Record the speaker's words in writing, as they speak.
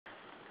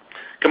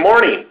Good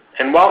morning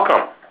and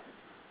welcome.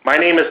 My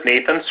name is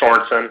Nathan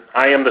Sorensen.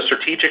 I am the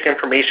Strategic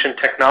Information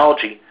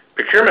Technology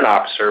Procurement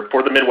Officer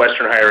for the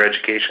Midwestern Higher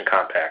Education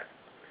Compact.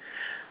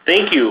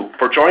 Thank you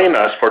for joining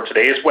us for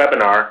today's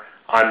webinar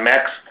on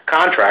MEC's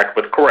contract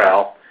with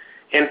Corel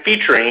and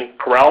featuring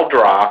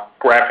CorelDRAW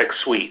Graphics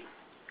Suite.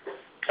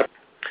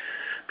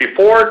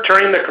 Before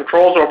turning the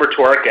controls over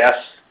to our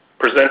guest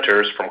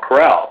presenters from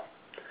Corel,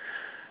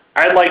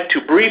 I'd like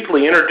to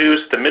briefly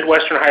introduce the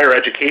Midwestern Higher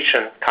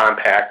Education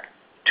Compact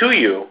to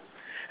you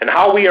and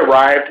how we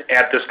arrived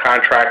at this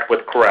contract with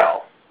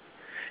Corel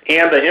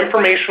and the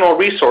informational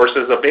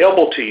resources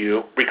available to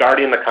you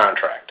regarding the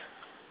contract.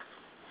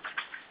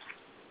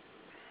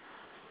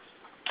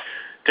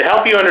 To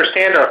help you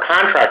understand our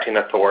contracting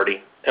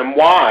authority and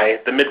why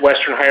the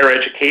Midwestern Higher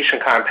Education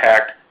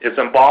Compact is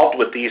involved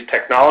with these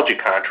technology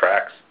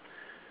contracts,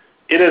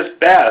 it is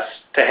best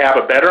to have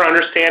a better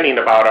understanding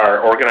about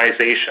our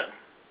organization.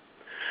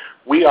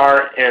 We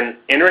are an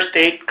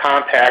interstate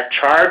compact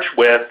charged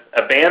with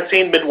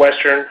advancing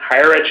Midwestern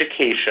higher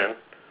education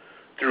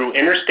through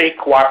interstate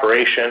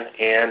cooperation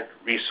and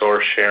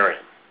resource sharing.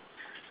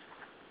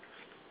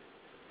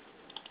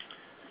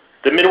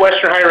 The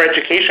Midwestern Higher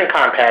Education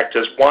Compact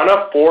is one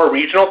of 4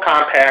 regional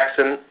compacts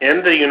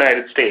in the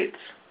United States,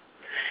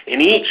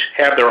 and each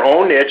have their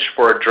own niche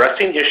for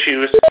addressing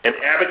issues and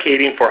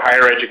advocating for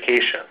higher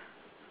education.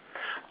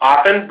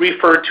 Often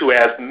referred to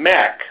as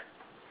MEC,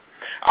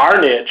 our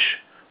niche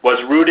was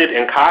rooted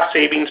in cost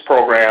savings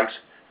programs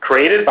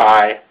created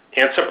by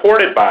and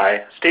supported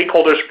by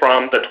stakeholders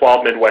from the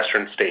 12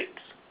 Midwestern states.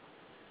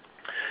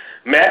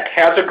 MEC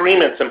has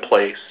agreements in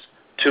place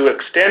to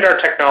extend our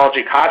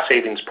technology cost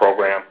savings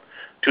program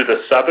to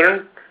the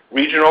Southern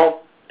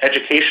Regional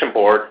Education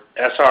Board,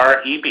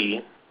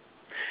 SREB,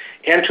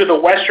 and to the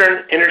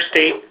Western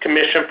Interstate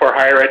Commission for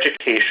Higher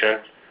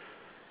Education,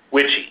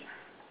 which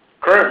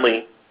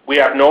currently we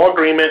have no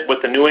agreement with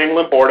the New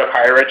England Board of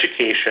Higher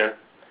Education.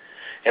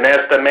 And as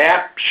the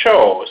map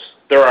shows,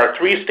 there are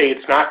 3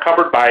 states not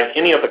covered by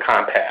any of the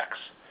compacts: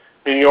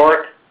 New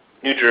York,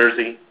 New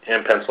Jersey,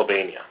 and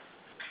Pennsylvania.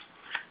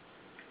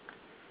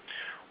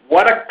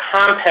 What a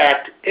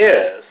compact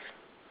is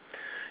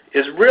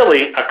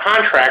really a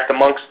contract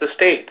amongst the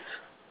states.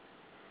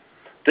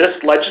 This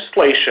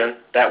legislation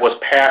that was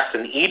passed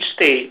in each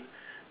state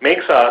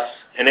makes us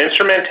an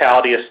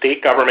instrumentality of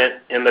state government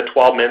in the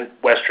 12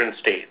 Midwestern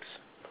states.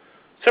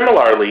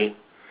 Similarly,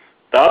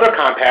 the other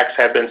compacts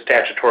have been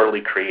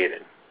statutorily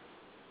created.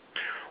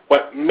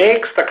 What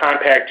makes the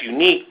compact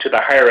unique to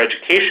the higher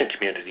education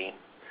community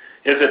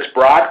is its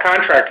broad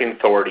contracting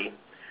authority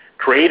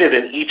created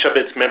in each of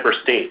its member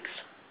states.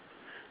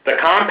 The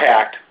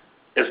compact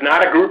is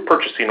not a group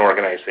purchasing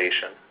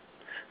organization.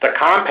 The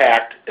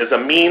compact is a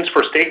means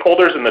for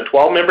stakeholders in the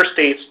 12 member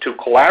states to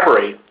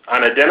collaborate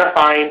on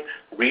identifying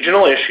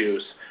regional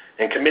issues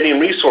and committing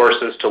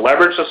resources to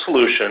leverage the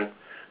solution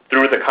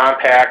through the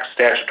compact's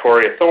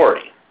statutory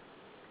authority.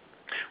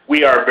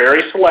 We are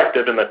very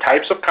selective in the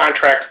types of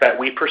contracts that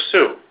we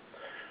pursue.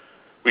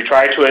 We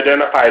try to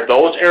identify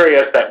those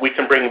areas that we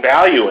can bring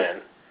value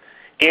in,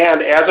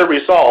 and as a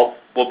result,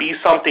 will be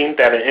something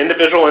that an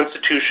individual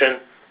institution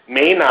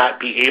may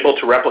not be able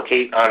to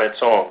replicate on its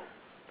own.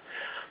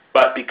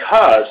 But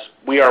because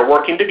we are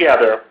working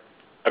together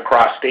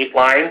across state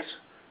lines,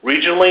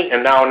 regionally,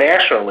 and now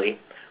nationally,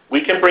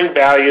 we can bring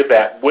value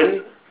that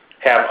wouldn't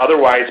have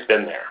otherwise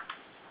been there.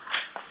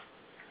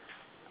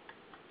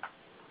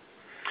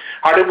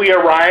 How did we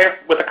arrive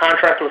with a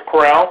contract with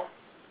Corel?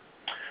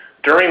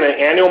 During the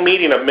annual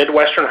meeting of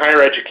Midwestern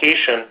Higher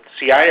Education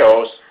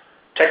CIOs,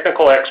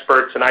 technical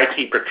experts, and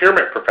IT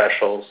procurement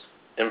professionals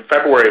in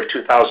February of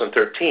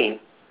 2013,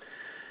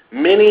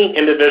 many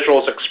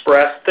individuals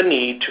expressed the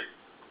need to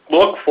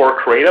look for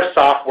creative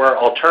software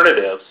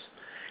alternatives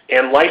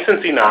and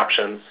licensing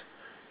options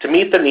to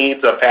meet the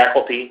needs of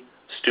faculty,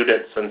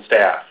 students, and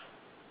staff.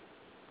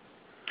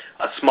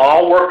 A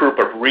small work group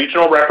of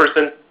regional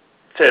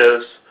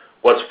representatives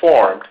was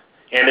formed,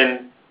 and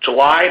in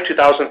July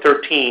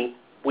 2013,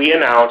 we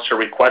announced a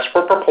request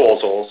for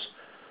proposals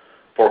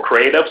for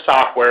creative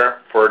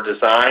software for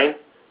design,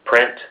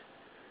 print,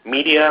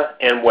 media,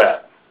 and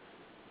web.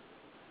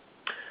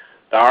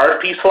 The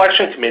RFP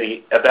selection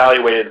committee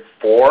evaluated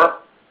 4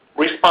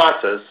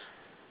 responses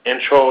and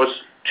chose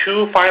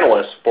 2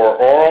 finalists for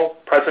oral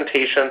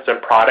presentations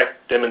and product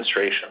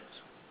demonstrations.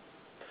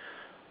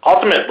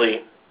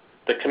 Ultimately,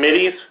 the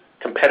committee's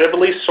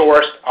competitively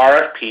sourced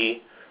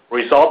RFP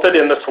resulted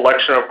in the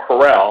selection of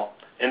Corel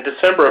in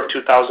December of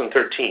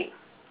 2013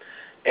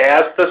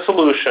 as the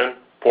solution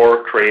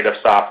for creative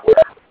software.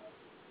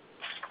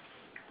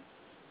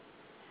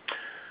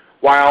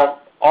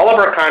 While all of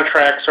our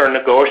contracts are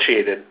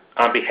negotiated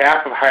on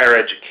behalf of higher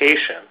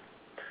education,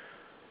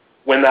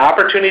 when the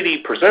opportunity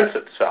presents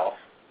itself,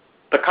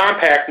 the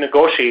compact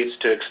negotiates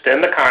to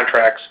extend the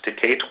contracts to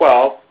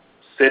K-12,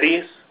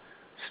 cities,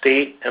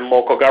 state, and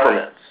local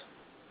governments,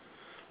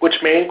 which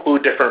may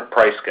include different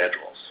price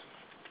schedules.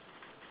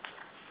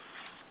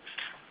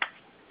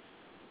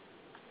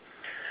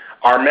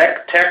 Our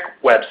MEC Tech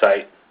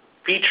website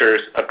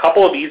features a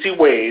couple of easy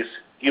ways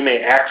you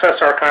may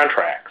access our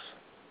contracts.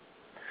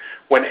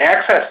 When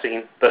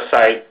accessing the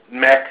site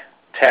mectech.org,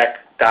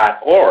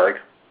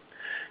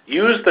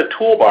 use the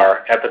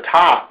toolbar at the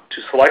top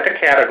to select a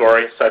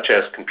category such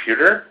as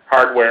computer,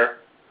 hardware,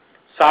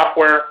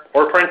 software,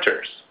 or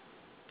printers.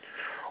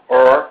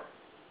 Or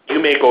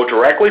you may go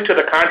directly to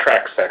the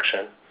contracts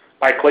section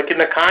by clicking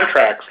the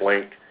contracts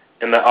link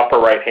in the upper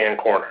right-hand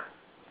corner.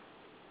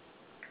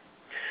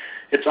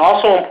 It's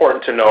also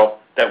important to note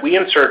that we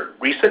insert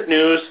recent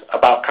news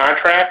about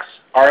contracts,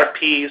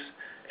 RFPs,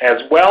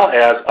 as well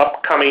as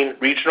upcoming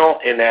regional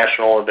and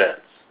national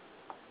events.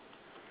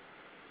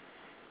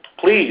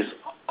 Please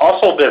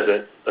also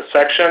visit the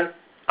section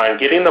on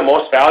getting the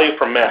most value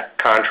from MEC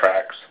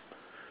contracts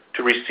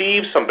to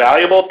receive some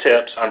valuable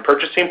tips on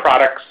purchasing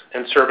products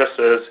and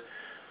services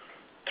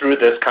through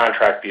this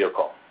contract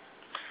vehicle.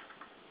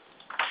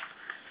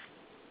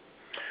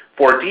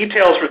 For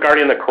details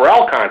regarding the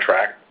Corel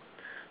contract,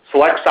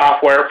 select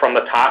Software from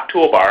the top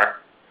toolbar,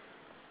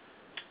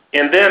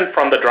 and then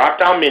from the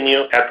drop-down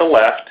menu at the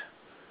left,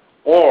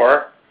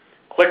 or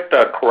click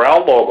the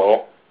Corel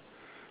logo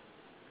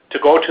to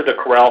go to the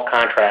Corel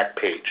contract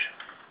page.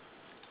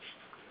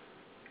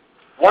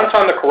 Once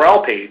on the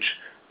Corel page,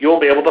 you'll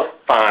be able to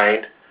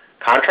find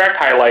contract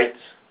highlights,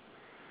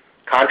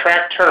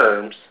 contract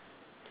terms,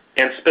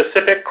 and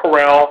specific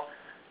Corel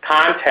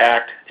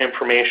contact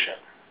information.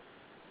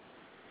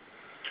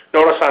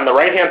 Notice on the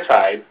right-hand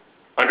side,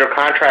 under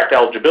contract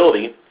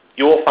eligibility,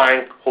 you will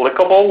find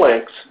clickable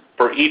links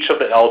for each of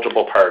the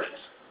eligible parties.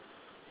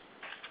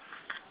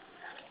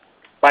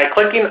 By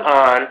clicking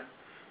on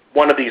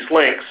one of these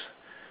links,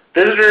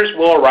 visitors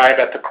will arrive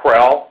at the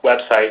Corel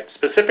website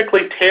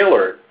specifically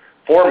tailored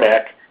for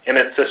MEC and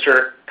its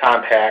sister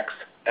compacts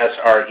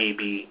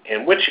SREB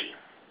and Witchy.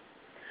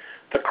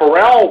 The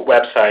Corel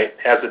website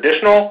has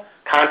additional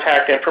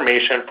contact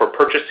information for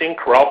purchasing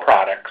Corel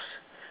products,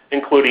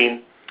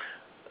 including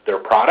their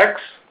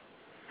products,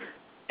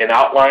 an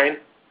outline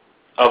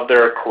of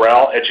their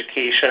Corel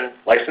education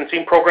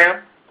licensing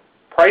program,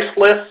 price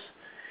lists,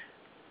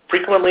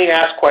 frequently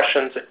asked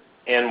questions,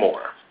 and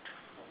more.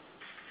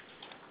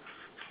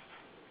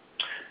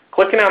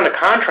 Clicking on the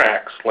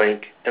Contracts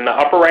link in the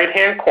upper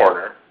right-hand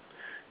corner,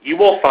 you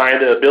will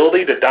find the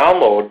ability to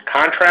download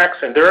contracts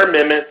and their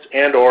amendments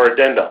and/or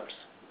addendums.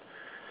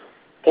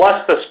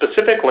 Plus, the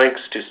specific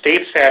links to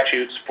state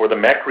statutes for the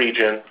MEC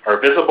region are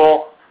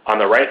visible on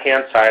the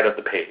right-hand side of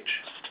the page.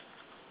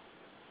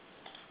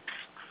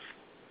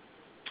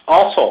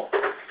 Also,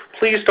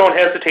 please don't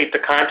hesitate to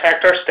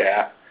contact our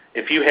staff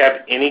if you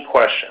have any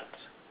questions.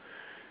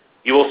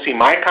 You will see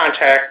my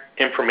contact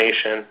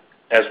information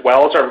as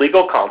well as our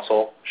legal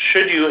counsel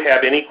should you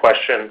have any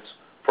questions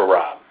for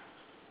Rob.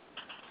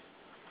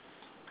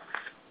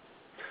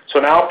 So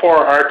now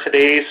for our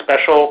today's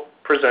special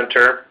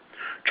presenter,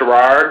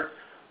 Gérard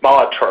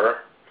Molitor,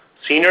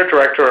 Senior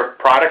Director of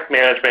Product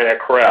Management at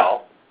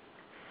Corel.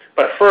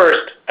 But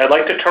first, I'd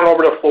like to turn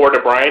over the floor to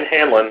Brian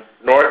Hanlon,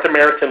 North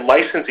American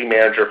Licensing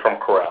Manager from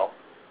Corel.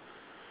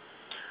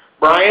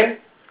 Brian,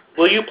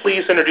 will you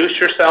please introduce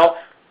yourself,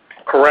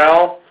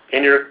 Corel,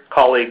 and your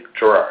colleague,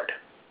 Gérard?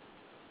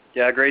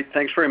 Yeah, great.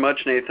 Thanks very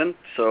much, Nathan.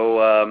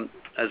 So,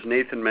 as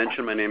Nathan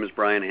mentioned, my name is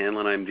Brian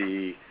Hanlon. I'm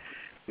the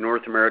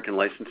North American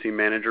Licensing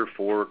Manager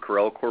for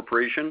Corel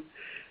Corporation.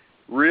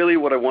 Really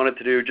what I wanted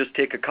to do, just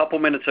take a couple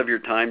minutes of your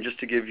time just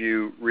to give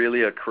you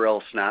really a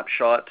Corel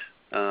snapshot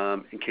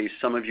in case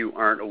some of you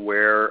aren't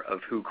aware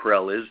of who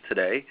Corel is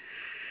today,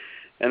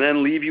 and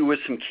then leave you with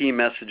some key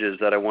messages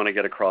that I want to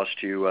get across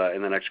to you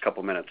in the next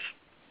couple minutes.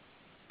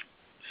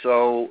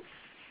 So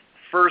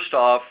first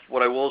off,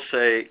 what I will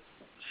say,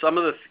 some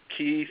of the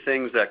key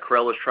things that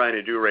Corel is trying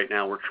to do right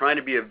now, we're trying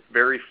to be a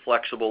very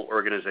flexible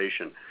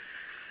organization.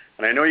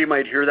 And I know you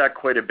might hear that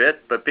quite a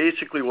bit, but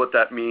basically what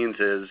that means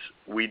is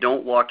we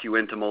don't lock you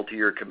into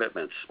multi-year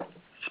commitments.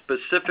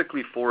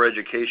 Specifically for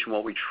education,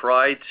 what we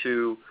try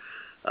to,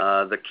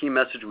 the key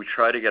message we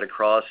try to get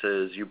across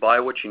is you buy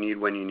what you need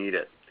when you need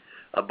it.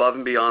 Above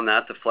and beyond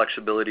that, the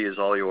flexibility is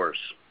all yours.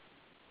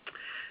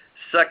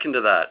 Second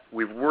to that,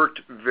 we've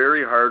worked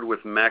very hard with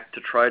MEC to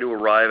try to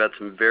arrive at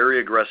some very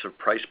aggressive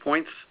price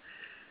points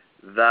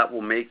that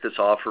will make this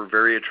offer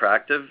very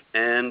attractive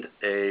and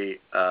a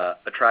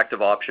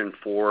attractive option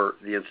for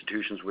the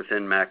institutions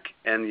within MEC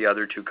and the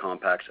other two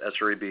compacts,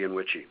 SREB and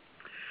Witchy.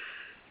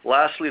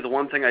 Lastly, the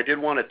one thing I did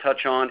want to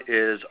touch on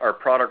is our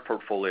product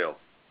portfolio.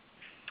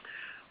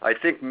 I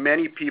think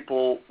many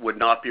people would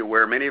not be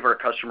aware, many of our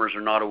customers are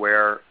not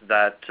aware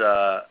that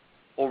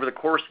over the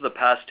course of the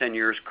past 10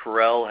 years,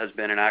 Corel has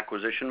been in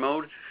acquisition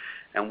mode,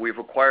 and we've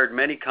acquired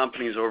many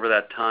companies over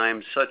that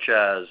time, such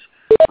as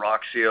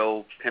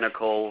Roxio,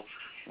 Pinnacle,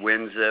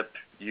 WinZip,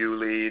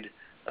 ULead,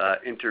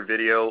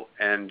 Intervideo,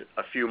 and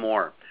a few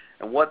more.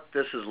 And what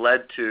this has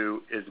led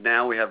to is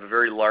now we have a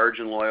very large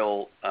and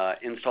loyal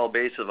install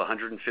base of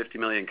 150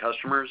 million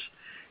customers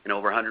in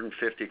over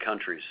 150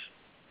 countries.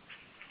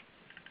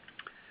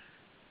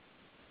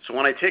 So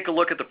when I take a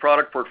look at the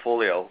product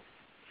portfolio,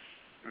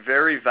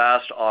 very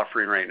vast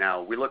offering right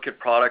now. We look at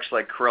products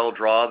like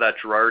CorelDRAW that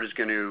Gérard is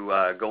going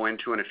to go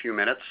into in a few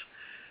minutes,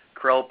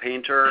 Corel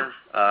Painter,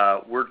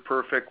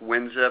 WordPerfect,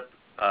 WinZip,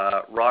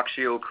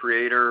 Roxio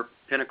Creator,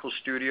 Pinnacle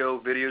Studio,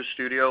 Video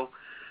Studio.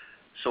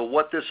 So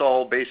what this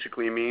all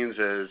basically means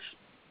is,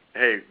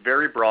 hey,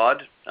 very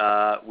broad.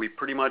 We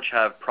pretty much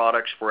have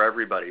products for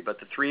everybody, but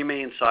the three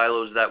main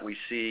silos that we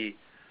see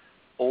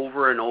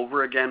over and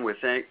over again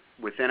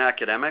within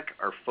academic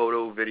are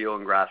photo, video,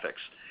 and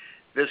graphics.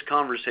 This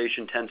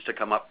conversation tends to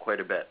come up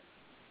quite a bit.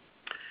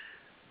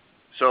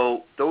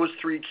 So those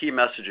three key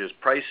messages,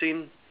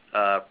 pricing,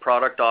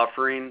 product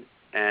offering,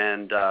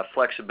 and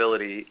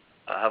flexibility,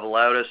 have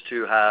allowed us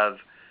to have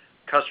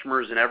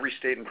customers in every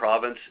state and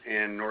province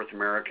in North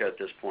America at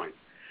this point.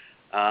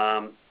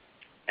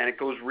 And it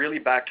goes really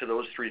back to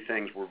those three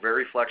things. We're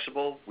very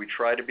flexible. We've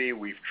tried to be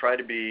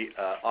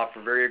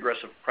offer very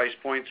aggressive price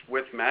points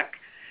with MEC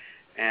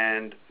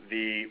and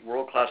the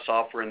world-class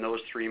software in those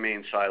three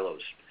main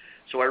silos.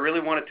 So I really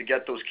wanted to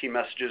get those key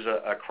messages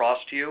across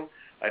to you.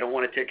 I don't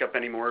want to take up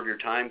any more of your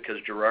time because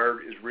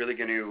Gérard is really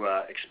going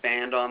to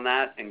expand on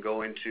that and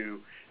go into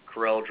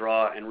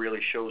CorelDRAW and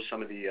really show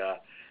some of the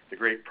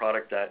great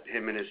product that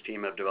him and his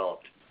team have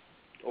developed.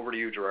 Over to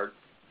you, Gérard.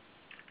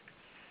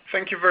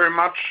 Thank you very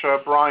much,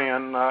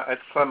 Brian.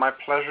 It's my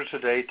pleasure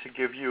today to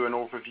give you an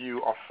overview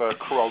of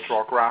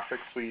CorelDRAW Graphics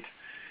Suite.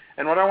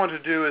 And what I want to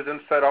do is,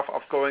 instead of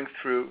going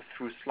through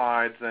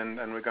slides, and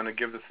we're going to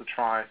give this a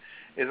try,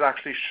 is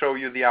actually show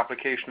you the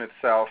application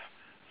itself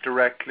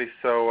directly.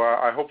 So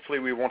hopefully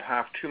we won't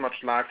have too much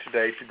lag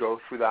today to go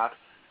through that,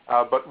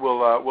 but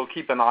we'll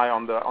keep an eye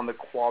on the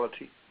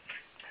quality.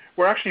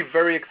 We're actually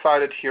very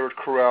excited here at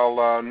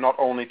Corel, not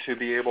only to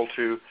be able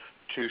to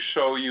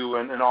show you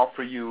and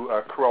offer you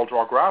a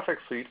CorelDRAW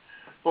Graphics Suite,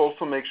 but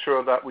also make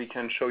sure that we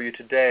can show you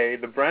today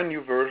the brand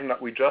new version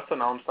that we just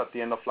announced at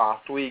the end of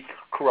last week,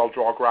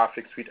 CorelDRAW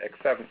Graphics Suite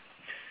X7.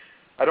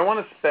 I don't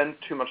want to spend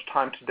too much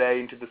time today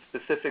into the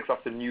specifics of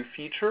the new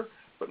feature,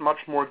 but much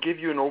more give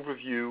you an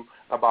overview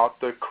about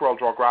the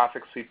CorelDRAW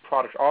Graphics Suite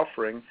product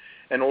offering,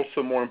 and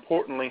also more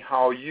importantly,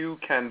 how you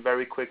can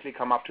very quickly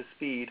come up to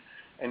speed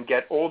and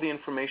get all the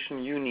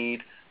information you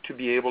need to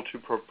be able to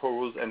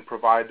propose and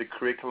provide the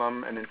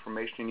curriculum and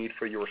information you need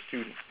for your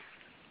students.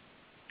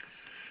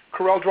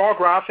 CorelDRAW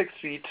Graphics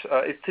Suite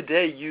is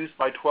today used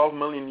by 12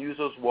 million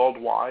users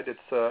worldwide. It's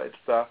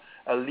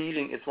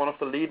one of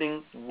the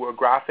leading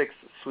graphics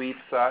suites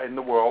in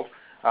the world.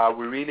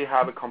 We really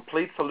have a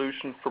complete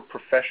solution for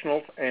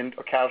professionals and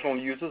casual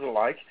users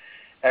alike.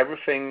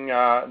 Everything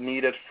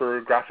needed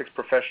for graphics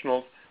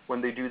professionals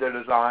when they do their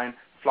design,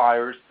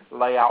 flyers,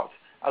 layouts,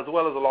 as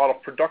well as a lot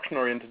of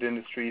production-oriented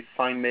industries,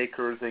 sign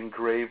makers,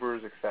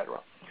 engravers,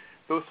 etc.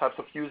 Those types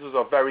of users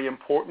are very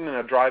important and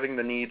are driving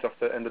the needs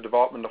and the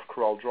development of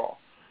CorelDRAW.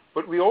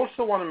 But we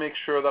also want to make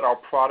sure that our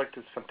product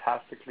is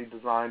fantastically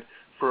designed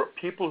for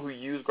people who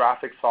use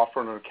graphics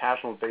software on a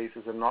casual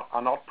basis and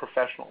are not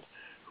professionals,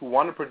 who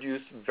want to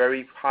produce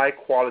very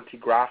high-quality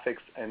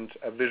graphics and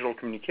visual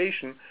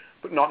communication,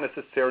 but not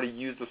necessarily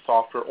use the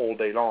software all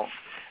day long.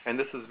 And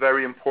this is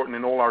very important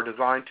in all our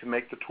design to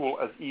make the tool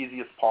as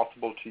easy as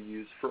possible to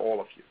use for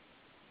all of you.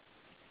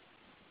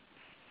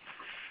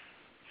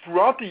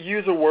 Throughout the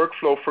user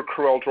workflow for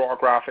CorelDRAW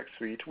Graphics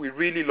Suite, we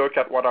really look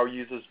at what our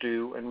users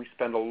do, and we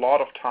spend a lot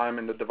of time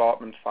in the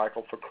development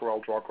cycle for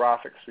CorelDRAW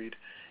Graphics Suite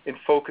in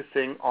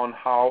focusing on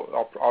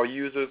how our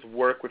users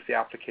work with the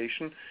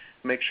application,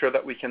 make sure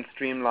that we can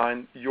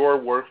streamline your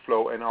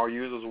workflow and our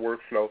users'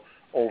 workflow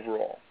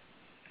overall.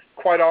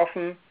 Quite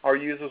often, our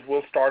users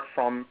will start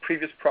from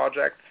previous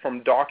projects,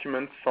 from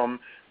documents from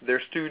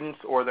their students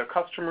or their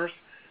customers,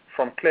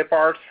 from clip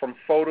arts, from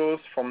photos,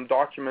 from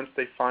documents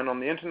they find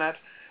on the internet,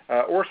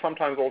 or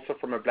sometimes also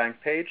from a blank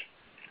page.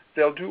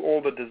 They'll do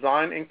all the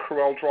design in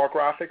CorelDRAW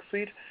Graphics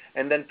Suite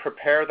and then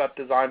prepare that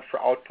design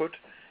for output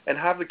and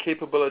have the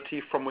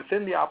capability from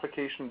within the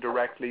application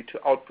directly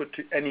to output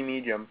to any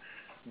medium,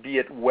 be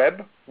it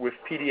web with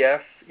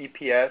PDF,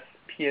 EPS,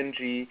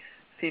 PNG,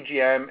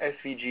 CGM,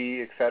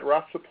 SVG,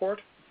 etc.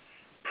 support,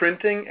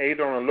 printing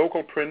either on a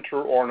local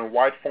printer or on a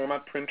wide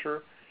format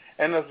printer,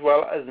 and as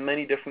well as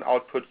many different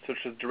outputs such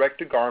as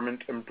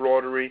direct-to-garment,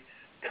 embroidery,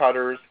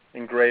 cutters,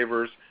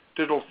 engravers,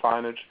 digital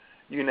signage,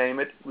 you name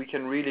it. We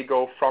can really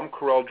go from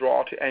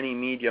CorelDRAW to any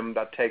medium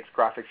that takes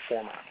graphics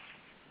format.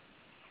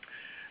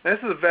 And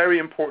this is a very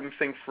important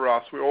thing for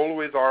us. We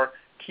always are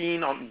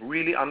keen on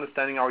really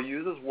understanding our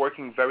users,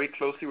 working very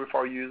closely with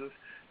our users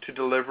to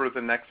deliver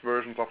the next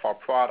versions of our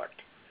product.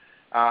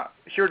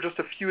 Here are just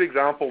a few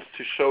examples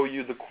to show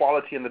you the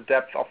quality and the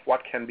depth of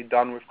what can be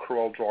done with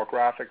CorelDRAW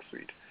Graphics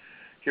Suite.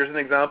 Here's an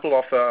example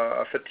of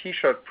a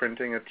t-shirt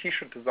printing, a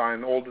t-shirt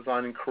design, all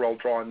designed in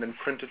CorelDRAW and then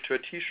printed to a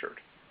t-shirt.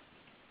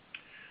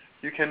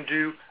 You can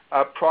do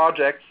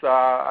projects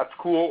at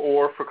school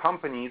or for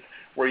companies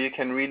where you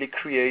can really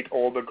create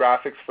all the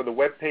graphics for the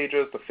web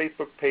pages, the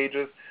Facebook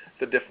pages,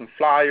 the different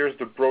flyers,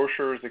 the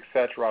brochures,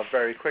 etc.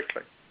 very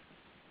quickly.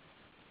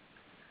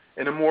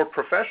 In a more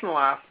professional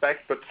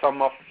aspect, but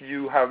some of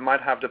you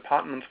might have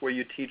departments where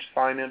you teach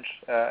signage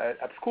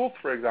at schools,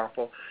 for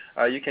example,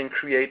 you can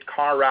create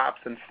car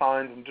wraps and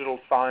signs and digital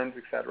signs,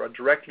 etc.,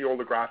 directly all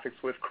the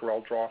graphics with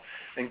CorelDRAW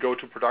and go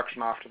to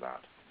production after that.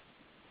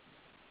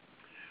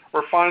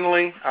 Or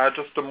finally,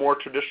 just the more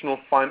traditional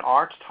fine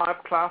art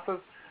type classes.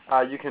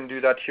 You can do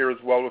that here as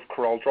well with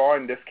CorelDRAW,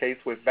 in this case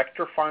with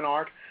vector fine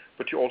art,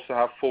 but you also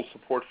have full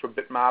support for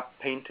bitmap,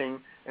 painting,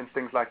 and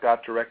things like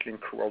that directly in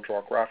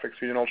CorelDRAW Graphics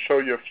Suite, and I'll show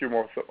you a few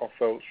more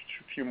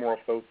of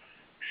those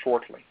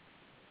shortly.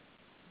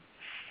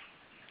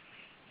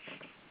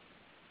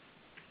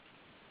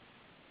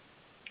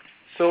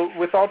 So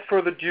without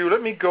further ado,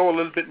 let me go a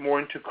little bit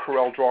more into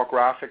CorelDRAW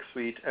Graphics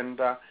Suite,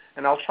 and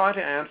I'll try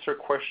to answer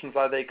questions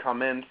as they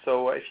come in.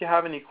 So if you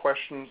have any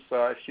questions,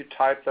 if you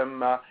type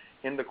them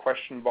in the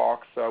question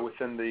box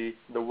within the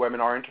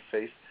webinar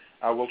interface,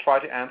 we'll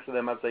try to answer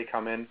them as they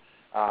come in.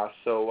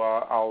 So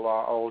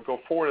I'll go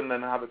forward and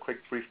then have a quick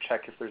brief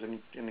check if there's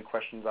any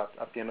questions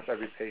at the end of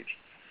every page.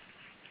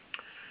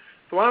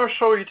 So what I will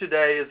show you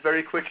today is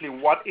very quickly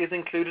what is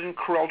included in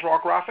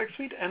CorelDRAW Graphics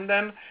Suite, and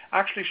then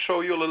actually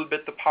show you a little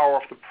bit the power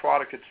of the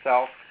product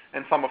itself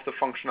and some of the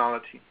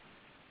functionality.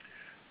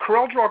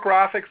 CorelDRAW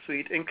Graphics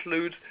Suite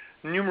includes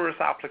numerous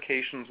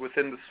applications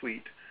within the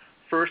suite.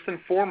 First and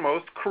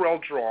foremost,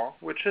 CorelDRAW,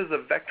 which is a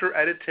vector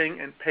editing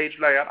and page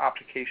layout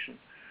application.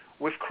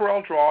 With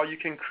CorelDRAW, you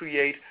can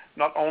create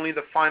not only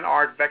the fine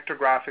art vector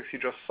graphics you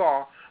just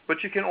saw,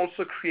 but you can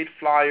also create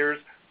flyers,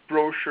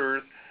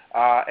 brochures,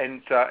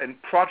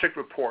 and project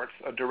reports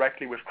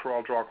directly with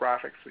CorelDRAW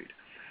Graphics Suite.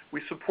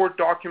 We support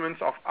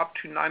documents of up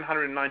to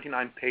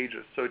 999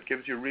 pages, so it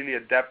gives you really a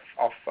depth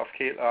of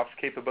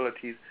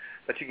capabilities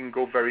that you can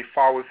go very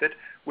far with it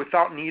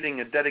without needing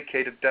a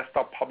dedicated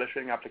desktop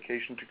publishing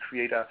application to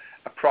create a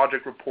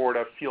project report,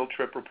 a field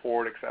trip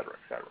report, etc.,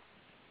 etc.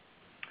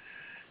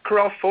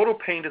 Corel Photo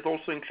Paint is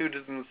also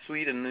included in the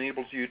suite and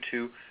enables you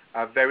to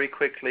very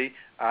quickly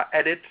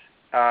edit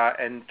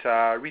and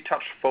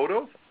retouch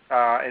photos.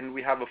 And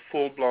we have a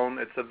full-blown,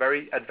 it's a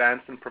very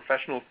advanced and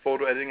professional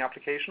photo editing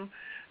application,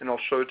 and I'll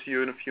show it to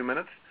you in a few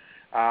minutes.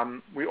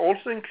 We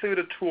also include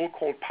a tool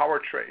called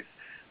PowerTrace.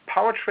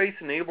 PowerTrace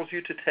enables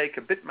you to take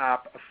a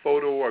bitmap, a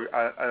photo, or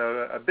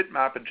a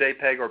bitmap, a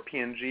JPEG or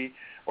PNG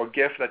or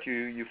GIF that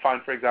you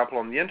find, for example,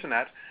 on the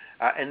internet,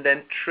 and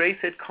then trace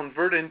it,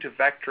 convert it into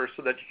vectors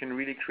so that you can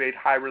really create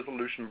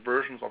high-resolution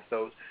versions of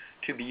those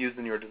to be used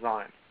in your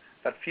design.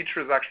 That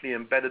feature is actually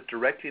embedded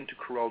directly into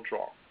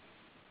CorelDRAW.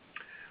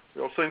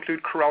 We also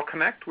include Corel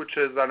Connect, which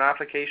is an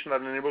application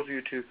that enables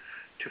you to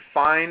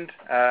find,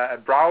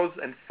 browse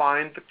and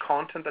find the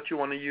content that you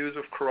want to use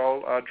with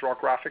CorelDRAW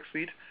Graphics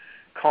Suite.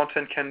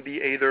 Content can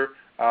be either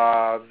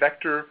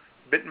vector,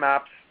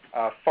 bitmaps,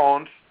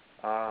 fonts,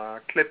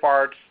 clip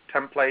arts,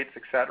 templates,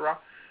 etc.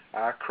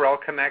 Corel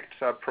Connect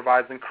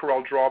provides, and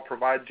CorelDRAW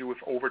provides you with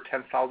over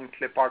 10,000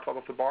 clip arts out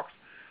of the box,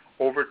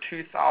 over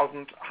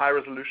 2,000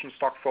 high-resolution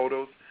stock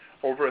photos,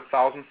 over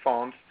 1,000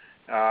 fonts,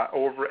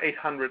 over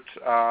 800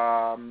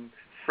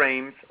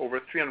 frames, over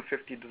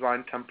 350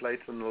 design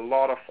templates, and a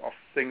lot of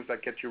things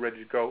that get you ready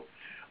to go.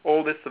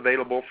 All this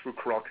available through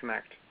Corel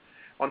Connect.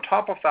 On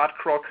top of that,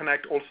 Corel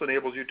Connect also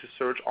enables you to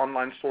search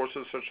online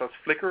sources such as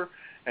Flickr,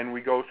 and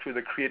we go through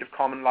the Creative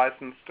Commons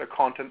licensed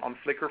content on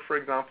Flickr, for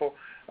example,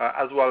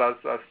 as well as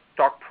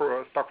stock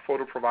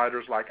photo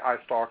providers like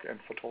iStock and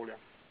Fotolia.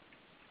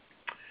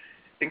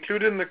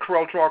 Included in the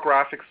CorelDRAW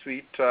Graphics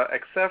Suite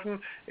X7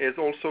 is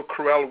also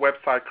Corel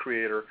Website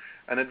Creator,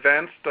 an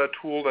advanced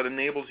tool that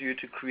enables you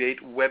to create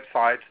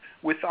websites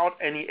without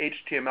any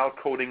HTML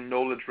coding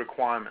knowledge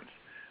requirements.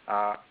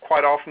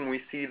 Quite often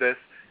we see this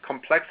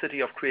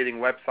complexity of creating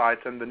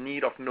websites and the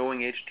need of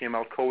knowing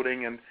HTML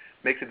coding, and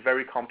makes it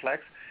very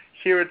complex.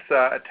 Here it's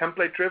a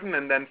template-driven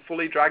and then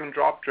fully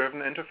drag-and-drop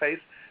driven interface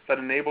that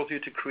enables you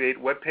to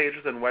create web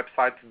pages and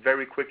websites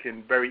very quickly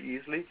and very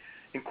easily,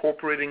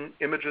 incorporating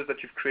images that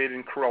you've created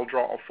in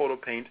CorelDRAW or Photo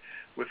Paint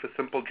with a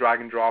simple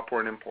drag and drop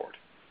or an import.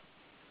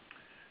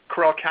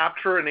 Corel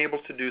Capture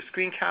enables to do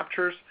screen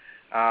captures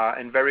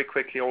and very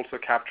quickly also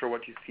capture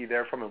what you see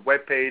there from a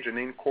web page and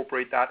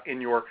incorporate that in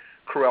your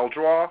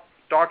CorelDRAW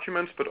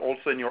documents, but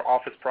also in your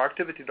Office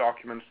productivity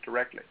documents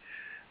directly.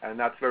 And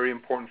that's very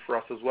important for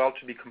us as well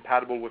to be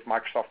compatible with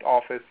Microsoft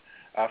Office,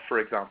 for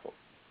example.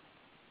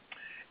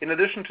 In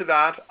addition to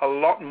that, a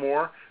lot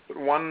more, but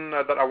one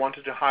that I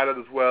wanted to highlight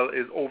as well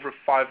is over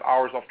 5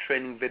 hours of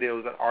training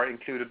videos that are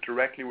included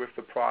directly with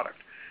the product.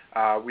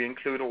 We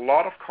include a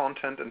lot of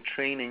content and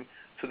training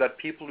so that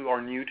people who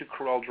are new to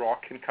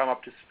CorelDRAW can come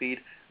up to speed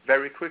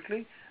very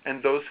quickly,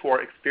 and those who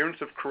are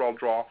experienced with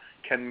CorelDRAW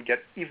can get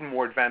even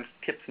more advanced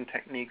tips and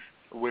techniques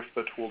with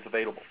the tools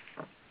available.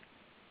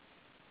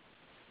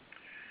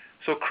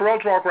 So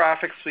CorelDRAW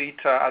Graphics Suite,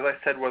 as I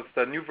said, was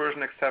the new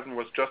version X7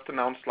 was just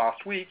announced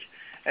last week,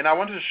 and I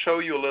wanted to show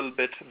you a little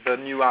bit the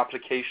new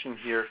application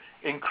here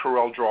in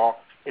CorelDRAW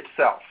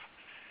itself.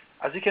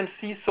 As you can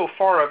see so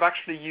far, I've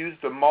actually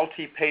used the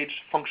multi-page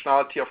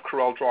functionality of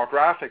CorelDRAW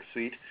Graphics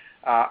Suite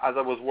as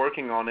I was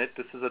working on it.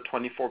 This is a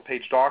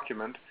 24-page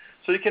document.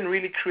 So you can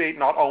really create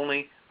not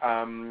only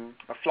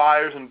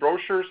flyers and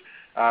brochures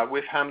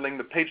with handling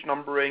the page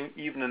numbering,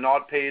 even and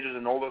odd pages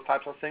and all those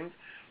types of things,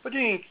 but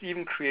you can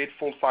even create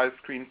full-size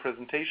screen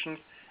presentations,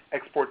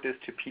 export this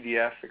to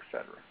PDF,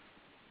 etc.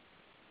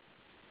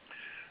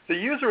 The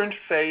user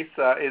interface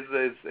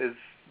is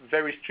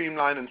very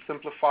streamlined and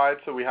simplified,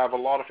 so we have a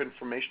lot of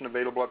information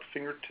available at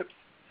fingertips.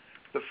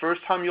 The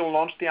first time you'll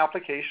launch the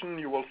application,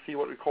 you will see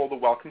what we call the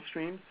welcome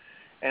screen.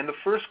 And the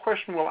first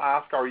question we'll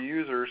ask our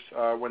users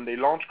when they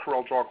launch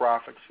CorelDRAW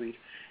Graphics Suite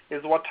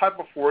is what type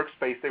of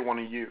workspace they want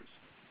to use.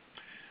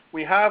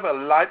 We have a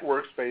light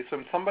workspace, so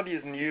if somebody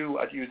is new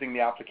at using the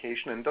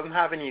application and doesn't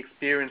have any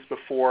experience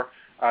before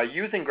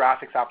using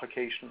graphics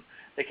application,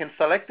 they can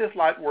select this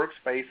light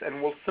workspace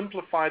and we'll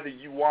simplify the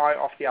UI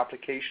of the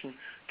application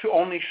to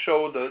only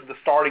show the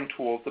starting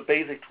tools, the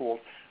basic tools,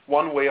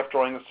 one way of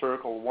drawing a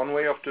circle, one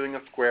way of doing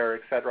a square,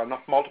 etc.,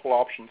 not multiple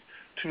options,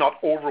 to not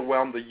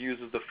overwhelm the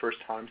users the first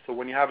time. So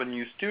when you have a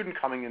new student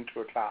coming into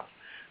a class,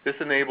 this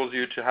enables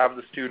you to have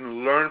the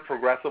student learn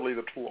progressively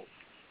the tools.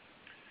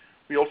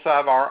 We also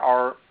have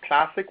our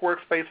classic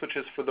workspace, which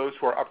is for those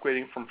who are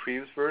upgrading from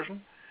previous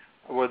version.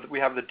 We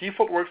have the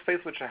default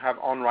workspace, which I have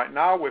on right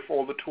now with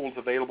all the tools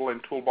available in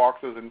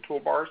toolboxes and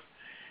toolbars.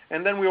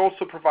 And then we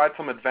also provide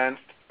some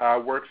advanced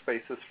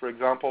workspaces, for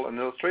example, an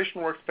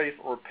illustration workspace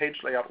or a page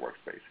layout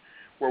workspace,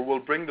 where we'll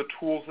bring the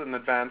tools in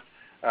advance,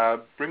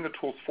 bring the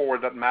tools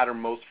forward that matter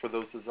most for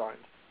those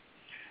designs.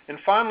 And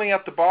finally,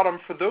 at the bottom,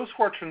 for those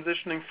who are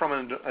transitioning from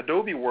an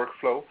Adobe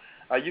workflow,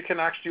 you can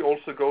actually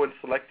also go and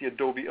select the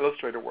Adobe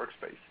Illustrator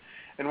workspace.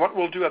 And what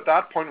we'll do at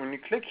that point when you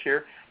click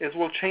here is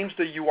we'll change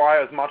the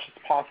UI as much as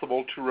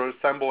possible to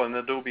resemble an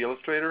Adobe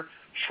Illustrator.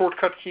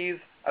 Shortcut keys,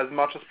 as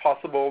much as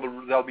possible,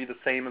 they'll be the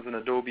same as an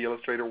Adobe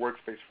Illustrator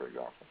workspace, for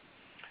example.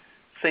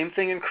 Same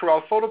thing in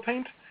Corel Photo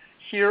Paint.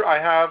 Here I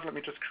have, let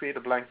me just create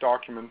a blank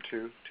document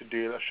to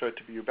show it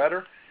to you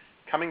better.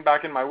 Coming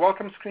back in my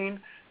welcome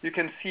screen, you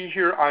can see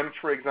here I'm,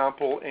 for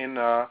example, in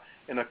a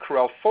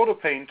Corel Photo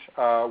Paint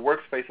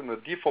workspace, in the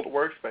default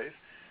workspace.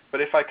 But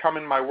if I come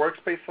in my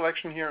workspace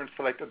selection here and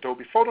select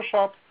Adobe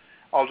Photoshop,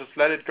 I'll just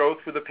let it go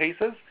through the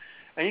paces.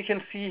 And you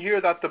can see here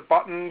that the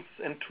buttons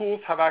and tools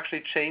have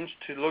actually changed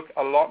to look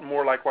a lot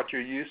more like what you're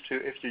used to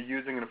if you're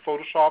using in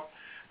Photoshop.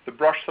 The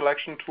brush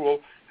selection tool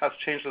has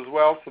changed as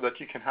well so that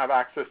you can have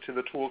access to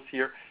the tools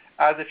here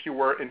as if you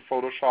were in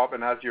Photoshop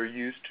and as you're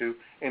used to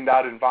in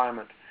that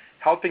environment,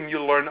 helping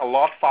you learn a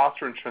lot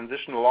faster and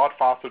transition a lot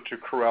faster to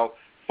Corel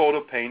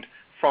Photo Paint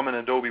from an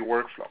Adobe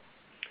workflow.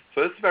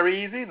 So it's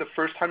very easy. The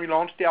first time you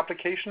launch the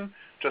application,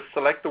 just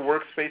select the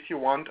workspace you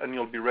want and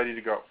you'll be ready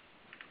to go.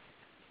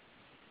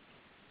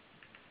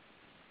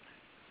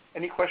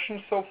 Any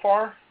questions so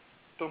far?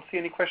 Don't see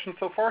any questions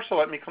so far, so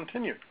let me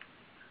continue.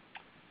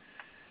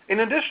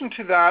 In addition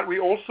to that, we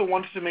also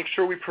wanted to make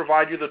sure we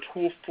provide you the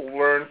tools to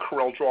learn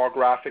CorelDRAW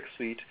Graphics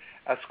Suite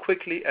as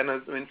quickly and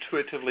as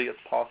intuitively as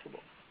possible.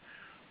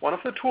 One of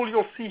the tools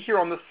you'll see here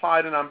on the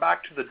side, and I'm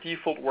back to the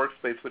default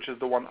workspace, which is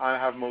the one I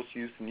have most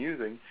use in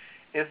using,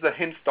 is the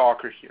hint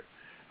stalker here.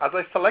 As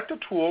I select a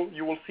tool,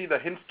 you will see the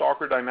hint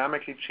stalker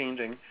dynamically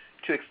changing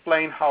to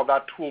explain how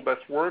that tool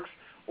best works,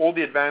 all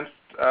the advanced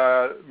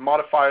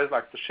modifiers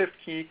like the Shift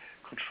key,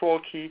 Control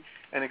key,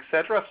 and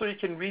etc. So you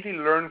can really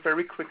learn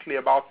very quickly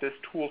about this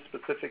tool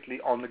specifically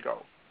on the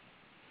go.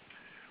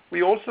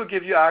 We also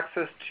give you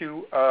access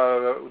to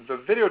the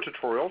video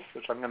tutorials,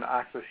 which I'm going to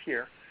access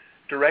here,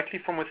 directly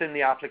from within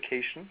the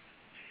application.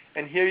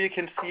 And here you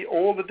can see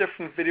all the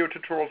different video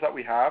tutorials that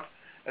we have,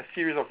 a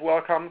series of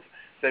welcomes.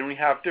 Then we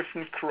have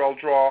different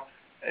CorelDRAW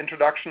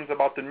introductions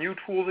about the new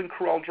tools in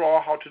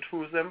CorelDRAW, how to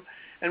choose them.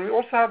 And we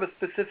also have a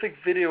specific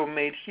video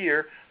made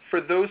here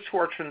for those who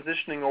are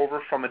transitioning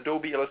over from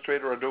Adobe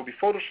Illustrator or Adobe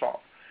Photoshop,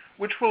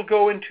 which will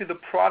go into the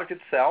product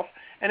itself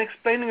and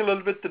explaining a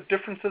little bit the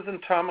differences in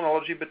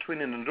terminology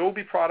between an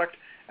Adobe product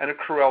and a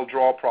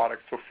CorelDRAW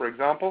product. So for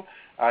example,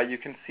 you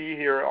can see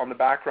here on the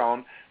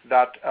background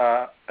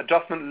that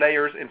adjustment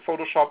layers in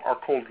Photoshop are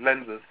called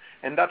lenses.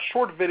 And that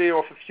short video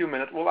of a few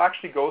minutes will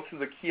actually go through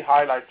the key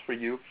highlights for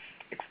you,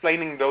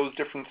 explaining those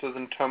differences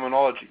in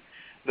terminology.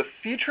 The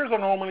features are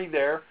normally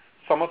there.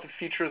 Some of the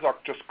features are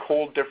just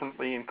called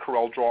differently in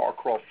CorelDRAW or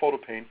Corel Photo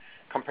Paint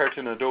compared to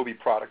an Adobe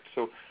product.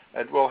 So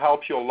it will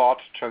help you a lot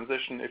to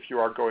transition if you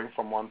are going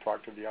from one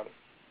product to the other.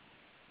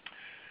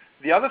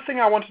 The other thing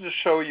I wanted to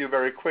show you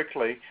very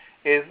quickly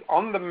is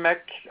on the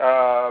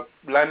MEC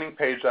landing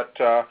page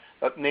that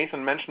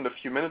Nathan mentioned a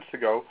few minutes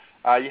ago.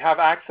 You have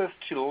access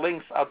to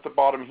links at the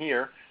bottom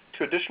here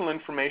to additional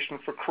information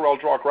for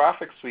CorelDRAW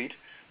Graphics Suite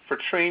for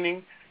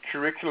training,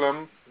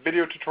 curriculum,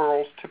 video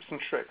tutorials, tips and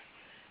tricks.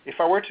 If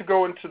I were to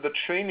go into the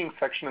training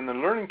section in the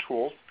learning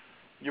tools,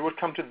 you would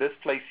come to this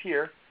place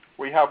here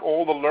where you have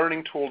all the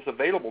learning tools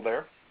available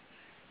there.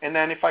 And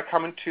then if I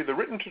come into the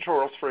written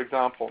tutorials, for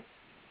example,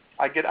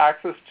 I get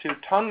access to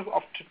tons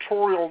of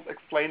tutorials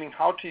explaining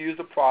how to use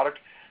a product,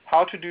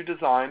 how to do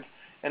designs.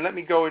 And let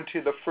me go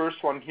into the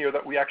first one here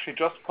that we actually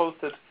just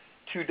posted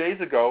 2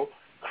 days ago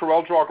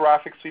CorelDRAW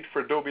Graphics Suite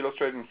for Adobe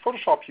Illustrator and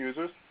Photoshop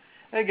users.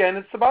 And again,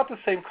 it's about the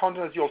same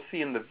content as you'll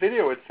see in the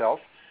video itself,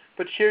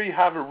 but here you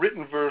have a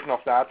written version of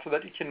that so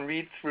that you can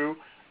read through,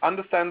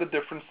 understand the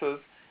differences,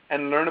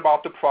 and learn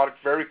about the product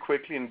very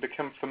quickly and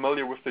become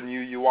familiar with the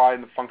new UI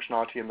and the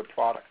functionality in the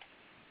product.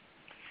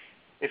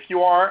 If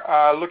you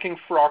are looking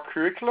for our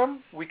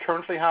curriculum, we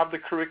currently have the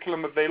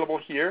curriculum available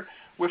here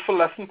with a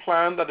lesson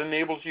plan that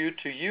enables you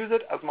to use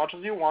it as much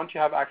as you want.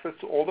 You have access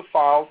to all the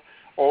files,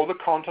 all the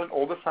content,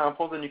 all the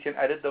samples, and you can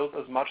edit those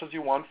as much as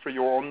you want for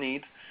your own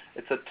needs.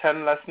 It's a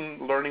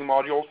 10-lesson learning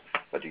modules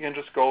that you can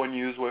just go and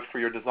use for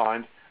your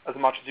designs as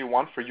much as you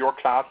want for your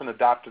class and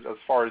adapt it as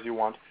far as you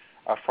want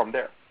from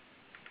there.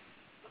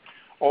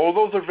 All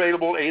those are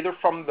available either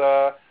from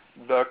the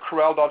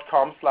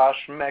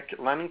corel.com/mech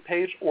landing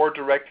page or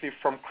directly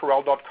from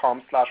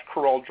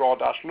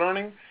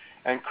corel.com/CorelDRAW-learning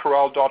and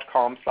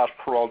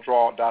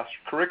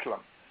corel.com/CorelDRAW-curriculum.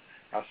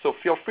 So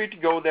feel free to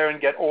go there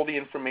and get all the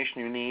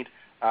information you need.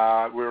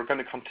 We're going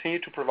to continue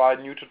to provide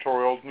new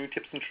tutorials, new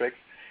tips and tricks,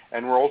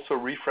 and we're also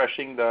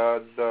refreshing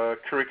the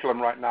curriculum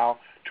right now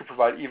to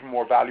provide even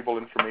more valuable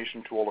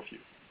information to all of you.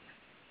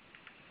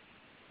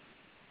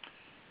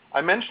 I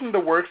mentioned the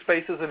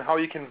workspaces and how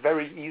you can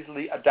very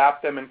easily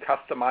adapt them and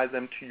customize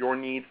them to your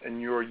needs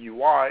and your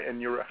UI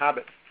and your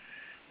habits.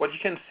 What you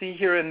can see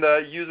here in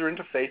the user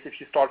interface, if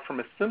you start from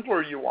a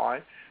simpler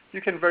UI,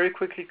 you can very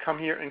quickly come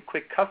here and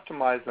quick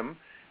customize them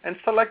and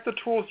select the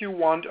tools you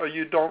want or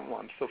you don't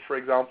want. So for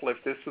example,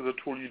 if this is a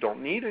tool you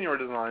don't need in your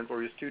designs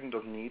or your student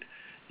doesn't need,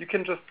 you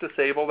can just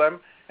disable them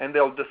and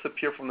they'll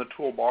disappear from the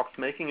toolbox,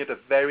 making it a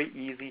very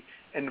easy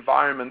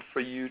environment for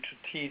you to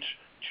teach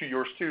to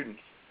your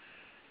students.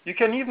 You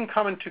can even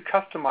come into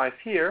Customize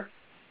here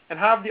and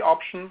have the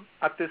option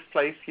at this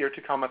place here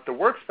to come at the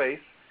workspace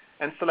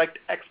and select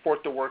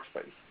Export the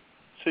workspace.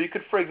 So you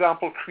could, for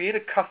example, create a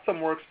custom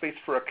workspace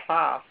for a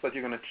class that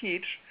you're going to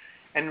teach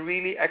and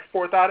really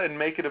export that and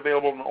make it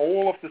available on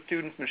all of the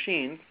students'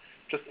 machines.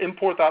 Just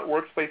import that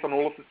workspace on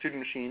all of the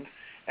student machines,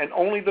 and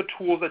only the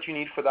tools that you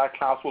need for that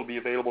class will be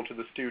available to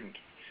the student.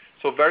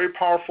 So very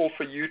powerful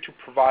for you to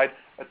provide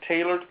a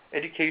tailored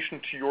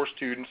education to your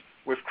students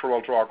with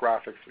CorelDRAW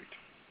Graphics Suite.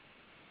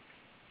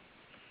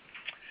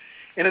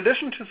 In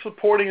addition to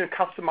supporting and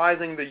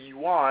customizing the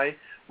UI,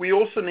 we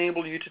also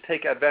enable you to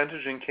take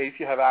advantage, in case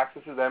you have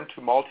access to them,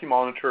 to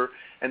multi-monitor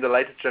and the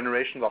latest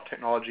generations of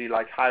technology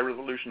like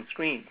high-resolution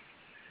screens.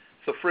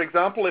 So for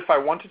example, if I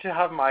wanted to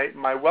have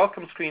my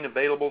welcome screen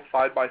available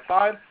side by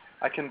side,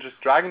 I can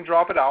just drag and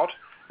drop it out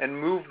and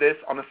move this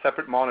on a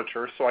separate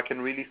monitor so I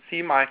can really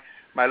see my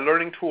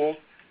learning tools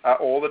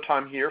all the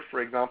time here.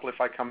 For example,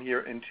 if I come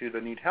here into the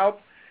Need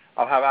Help,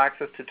 I'll have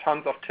access to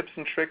tons of tips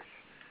and tricks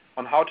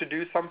on how to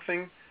do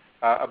something.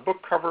 A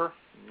book cover,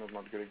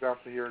 not a good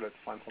example here, let's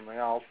find something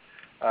else.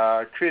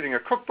 Creating a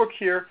cookbook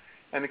here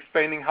and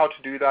explaining how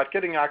to do that,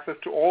 getting access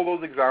to all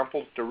those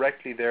examples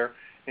directly there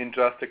in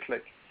just a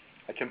click.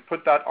 I can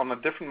put that on a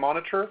different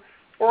monitor,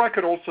 or I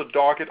could also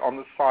dock it on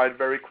the side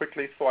very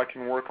quickly so I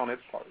can work on it,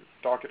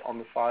 dock it on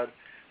the side,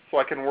 so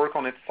I can work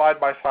on it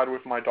side by side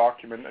with my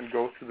document and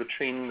go through the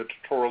training, the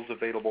tutorials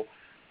available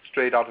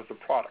straight out of the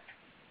product.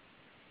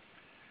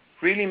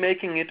 Really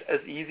making it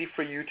as easy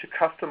for you to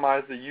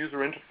customize the user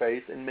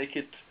interface and make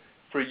it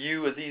for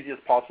you as easy as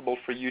possible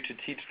for you to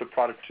teach the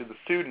product to the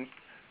students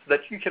so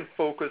that you can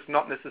focus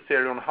not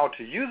necessarily on how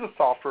to use the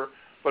software,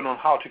 but on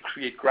how to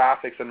create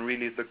graphics and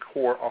really the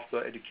core of the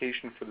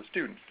education for the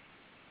students.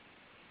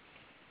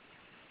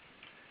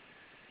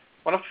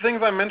 One of the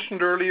things I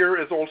mentioned earlier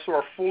is also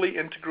our fully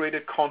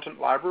integrated content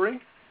library.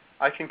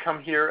 I can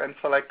come here and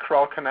select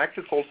Corel Connect.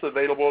 It's also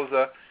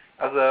available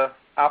as a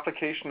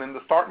application in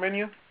the Start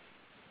menu.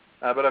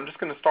 But I'm just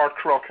going to start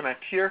Corel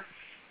Connect here,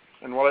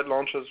 and while it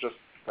launches, just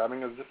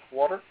grabbing a zip of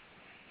water.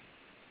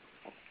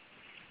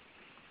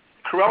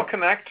 Corel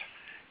Connect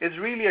is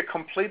really a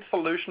complete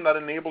solution that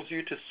enables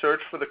you to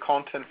search for the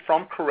content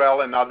from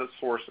Corel and other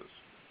sources.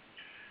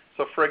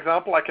 So for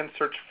example, I can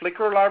search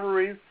Flickr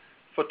libraries,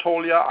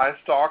 Fotolia,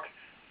 iStock,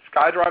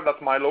 SkyDrive,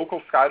 that's my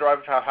local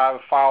SkyDrive if I have a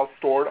file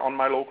stored on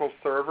my local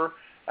server,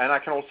 and I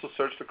can also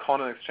search the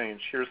Content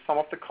Exchange. Here's some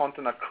of the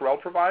content that Corel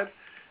provides.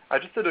 I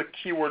just did a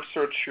keyword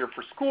search here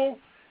for school,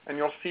 and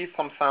you'll see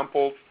some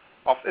samples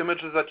of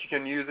images that you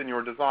can use in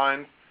your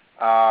design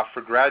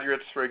for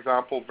graduates, for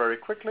example, very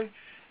quickly.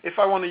 If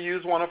I want to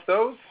use one of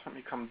those, let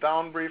me come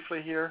down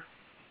briefly here.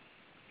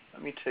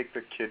 Let me take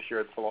the kid here.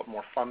 It's a lot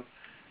more fun.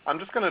 I'm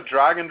just going to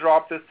drag and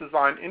drop this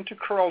design into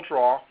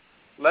CorelDRAW,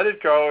 let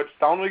it go. It's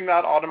downloading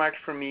that automatically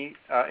for me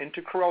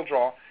into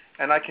CorelDRAW,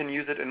 and I can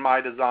use it in my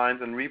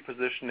designs and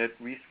reposition it,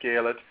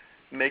 rescale it,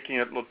 making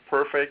it look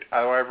perfect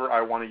however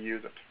I want to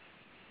use it.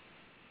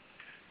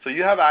 So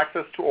you have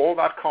access to all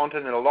that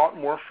content and a lot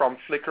more from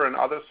Flickr and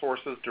other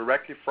sources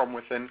directly from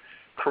within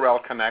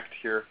Corel Connect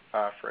here,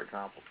 for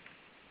example.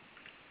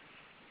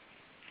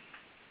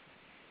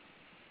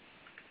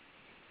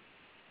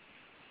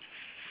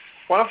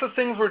 One of the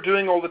things we're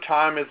doing all the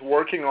time is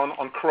working on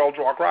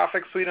CorelDRAW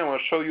Graphics Suite. I'm going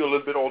to show you a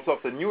little bit also of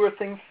the newer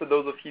things for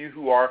those of you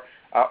who are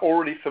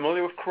already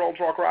familiar with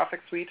CorelDRAW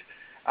Graphics Suite.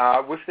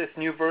 With this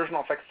new version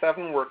of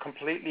X7, we're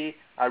completely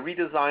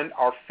redesigned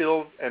our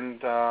fills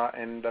and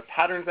the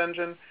patterns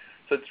engine.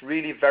 So it's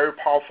really very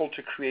powerful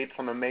to create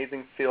some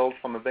amazing fills,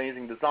 some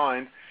amazing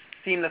designs.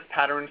 Seamless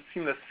patterns,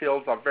 seamless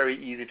fills are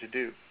very easy to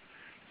do.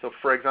 So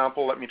for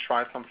example, let me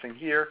try something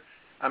here.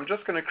 I'm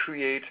just going to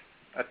create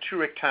a 2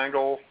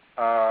 rectangle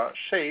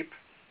shape,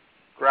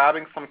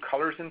 grabbing some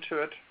colors into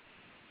it,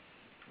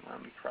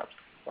 perhaps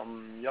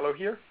some yellow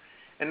here.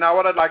 And now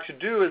what I'd like to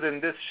do is in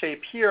this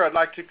shape here, I'd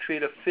like to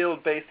create a fill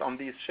based on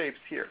these shapes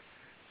here.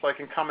 So I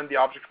can come in the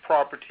object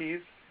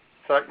properties,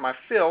 select my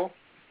fill,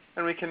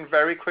 and we can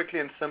very quickly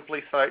and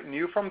simply select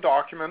new from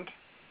document,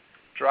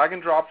 drag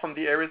and drop from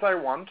the areas I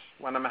want.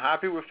 When I'm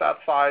happy with that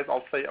size,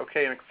 I'll say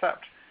OK and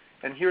accept.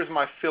 And here's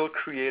my fill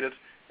created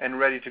and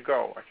ready to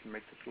go. I can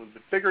make this a little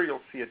bit bigger,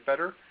 you'll see it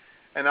better.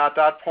 And at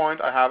that point,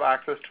 I have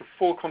access to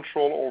full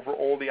control over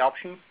all the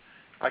options.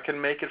 I can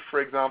make it, for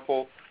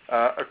example,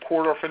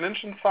 1/4 of an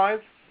inch in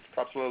size. It's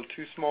perhaps a little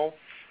too small.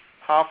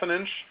 1/2 an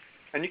inch.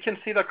 And you can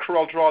see that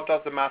CorelDRAW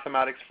does the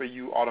mathematics for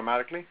you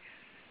automatically.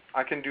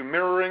 I can do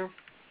mirroring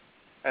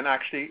and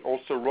actually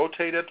also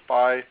rotate it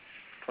by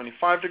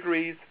 25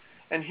 degrees.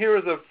 And here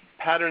is a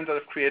pattern that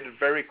I've created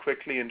very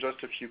quickly in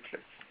just a few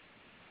clicks.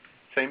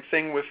 Same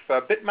thing with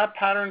bitmap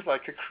patterns. I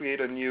could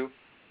create a new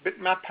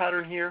bitmap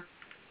pattern here,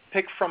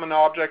 pick from an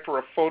object or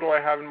a photo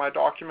I have in my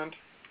document,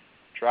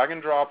 drag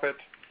and drop it,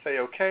 say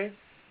OK.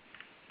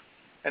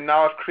 And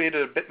now I've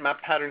created a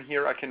bitmap pattern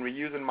here I can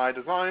reuse in my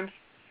designs.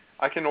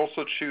 I can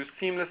also choose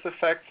seamless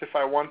effects if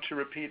I want to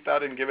repeat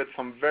that and give it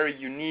some very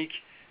unique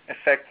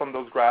effects on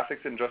those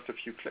graphics in just a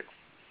few clicks.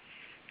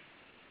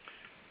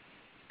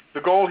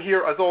 The goal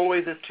here, as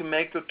always, is to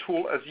make the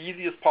tool as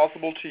easy as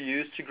possible to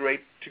use to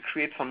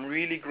create some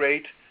really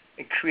great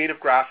and creative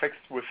graphics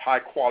with high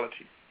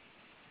quality.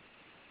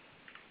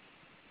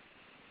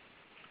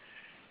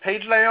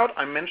 Page layout,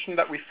 I mentioned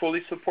that we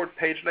fully support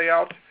page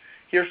layout.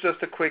 Here's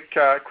just a quick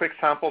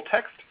sample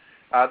text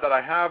that I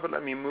have, but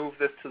let me move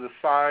this to the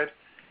side.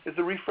 Is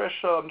the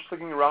refresh, I'm just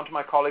looking around to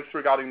my colleagues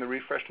regarding the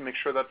refresh to make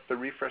sure that the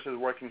refresh is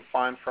working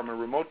fine from a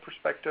remote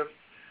perspective.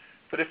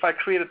 But if I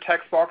create a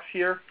text box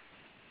here,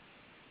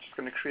 just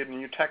going to create a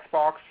new text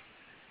box.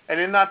 And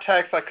in that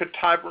text, I could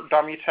type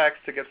dummy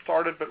text to get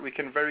started, but we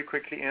can very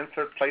quickly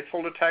insert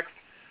placeholder text.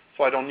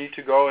 So I don't need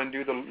to go and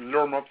do the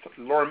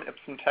lorem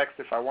ipsum text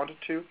if I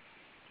wanted to.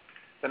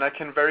 Then I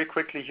can very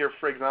quickly here,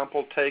 for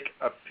example, take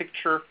a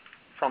picture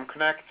from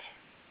Connect.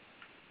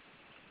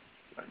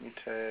 Let me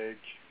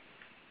take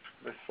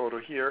this photo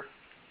here,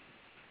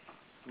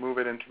 move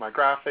it into my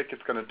graphic.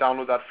 It's going to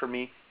download that for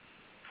me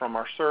from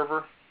our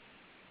server.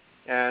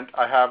 And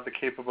I have the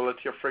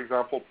capability of, for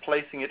example,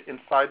 placing it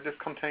inside this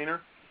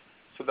container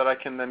so that I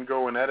can then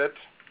go and edit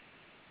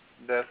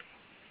this,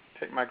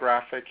 take my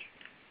graphic,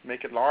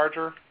 make it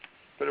larger,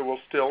 but it will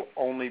still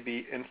only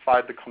be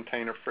inside the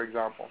container, for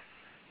example.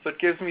 So it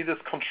gives me this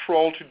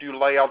control to do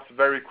layouts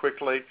very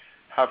quickly,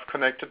 have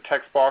connected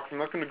text box. I'm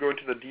not going to go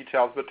into the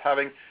details, but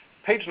having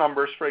page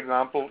numbers, for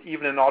example,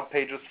 even in odd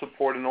pages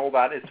support and all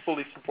that is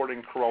fully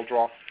supporting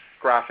CorelDRAW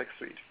Graphics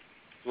Suite.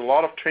 There's a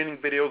lot of training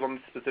videos on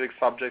specific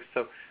subjects,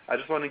 so I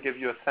just want to give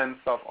you a sense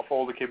of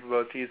all the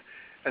capabilities.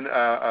 And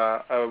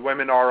a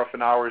webinar of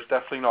an hour is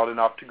definitely not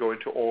enough to go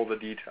into all the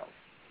details.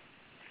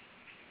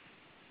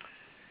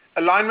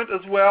 Alignment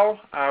as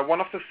well.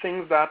 One of the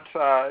things that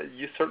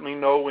you certainly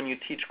know when you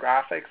teach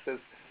graphics is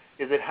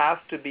it has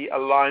to be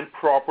aligned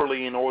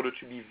properly in order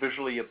to be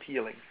visually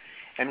appealing.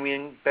 And we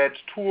embed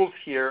tools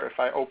here, if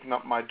I open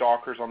up my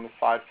Dockers on the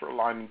side for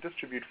align and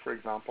distribute, for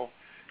example,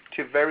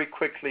 to very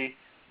quickly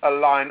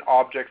align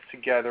objects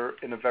together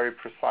in a very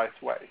precise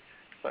way.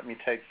 So let me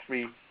take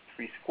three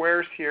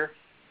squares here,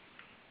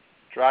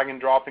 drag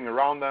and dropping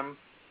around them.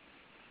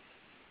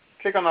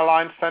 Click on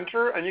Align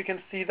Center, and you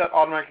can see that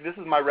automatically, this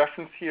is my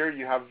reference here.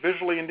 You have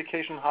visually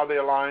indication how they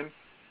align.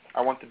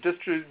 I want to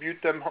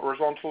distribute them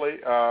horizontally,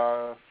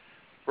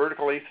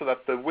 vertically, so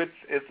that the width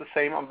is the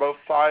same on both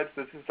sides.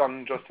 This is done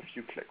in just a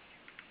few clicks.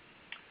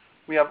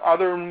 We have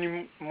other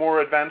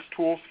more advanced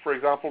tools. For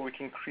example, we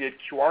can create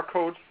QR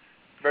codes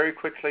very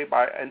quickly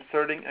by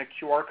inserting a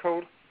QR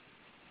code.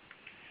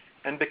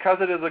 And because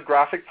it is a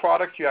graphic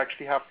product, you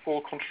actually have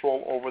full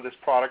control over this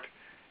product,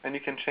 and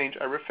you can change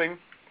everything.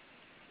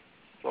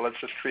 So let's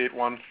just create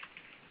one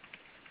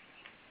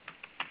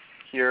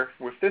here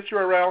with this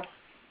URL.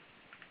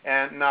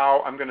 And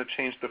now I'm going to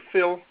change the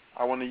fill.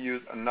 I want to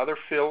use another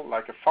fill,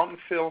 like a fountain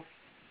fill.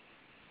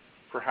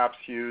 Perhaps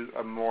use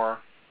a more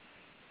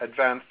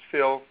advanced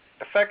fill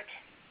effect.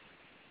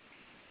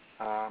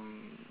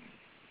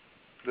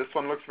 This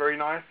one looks very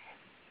nice.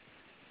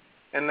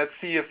 And let's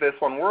see if this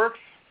one works.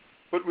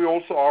 But we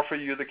also offer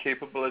you the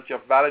capability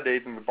of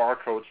validating the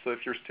barcode. So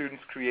if your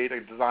students create a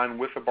design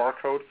with a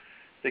barcode,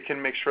 they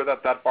can make sure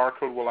that that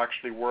barcode will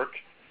actually work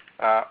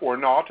or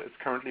not. It's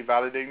currently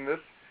validating this.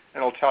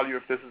 And it'll tell you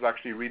if this is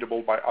actually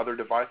readable by other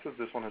devices.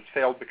 This one has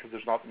failed because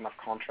there's not enough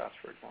contrast,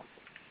 for example.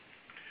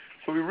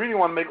 So we really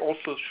want to make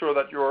also sure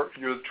that your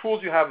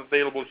tools you have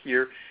available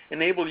here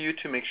enable you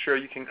to make sure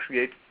you can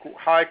create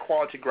high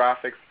quality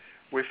graphics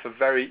with a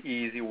very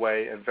easy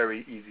way, a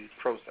very easy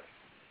process.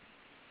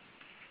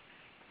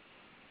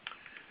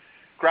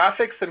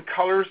 Graphics and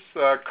colors.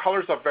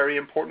 Colors are very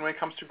important when it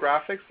comes to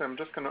graphics. I'm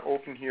just going to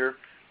open here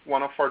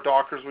one of our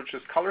dockers, which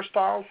is color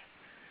styles.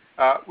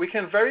 We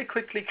can very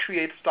quickly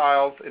create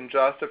styles in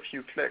just a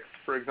few clicks.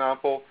 For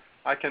example,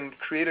 I can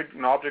create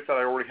an object that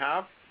I already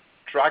have,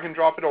 drag and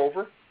drop it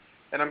over,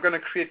 and I'm going to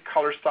create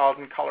color styles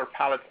and color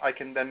palettes I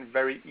can then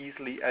very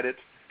easily edit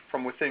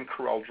from within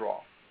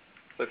CorelDRAW.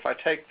 So if I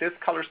take this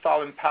color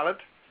style and palette,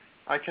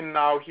 I can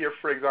now here,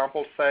 for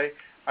example, say,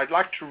 I'd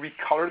like to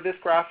recolor this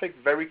graphic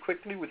very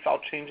quickly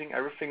without changing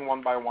everything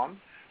one by one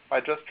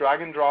by just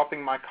drag and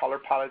dropping my color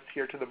palettes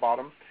here to the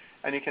bottom.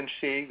 And you can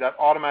see that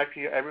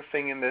automatically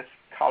everything in this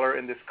color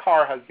in this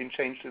car has been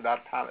changed to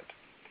that palette.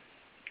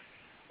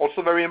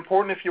 Also very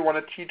important, if you want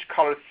to teach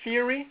color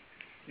theory,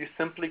 you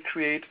simply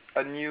create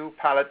a new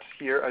palette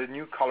here, a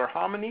new color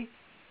harmony.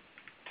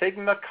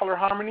 Taking that color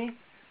harmony,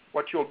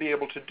 what you'll be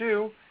able to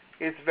do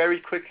is very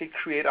quickly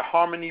create a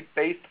harmony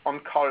based on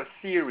color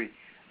theory.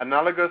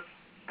 Analogous,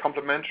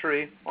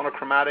 complementary,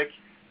 monochromatic,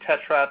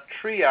 tetrad,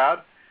 triad,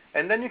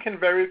 and then you can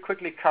very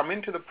quickly come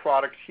into the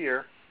product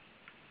here,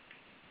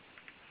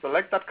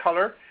 select that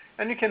color,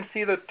 and you can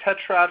see the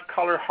tetrad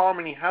color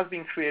harmony has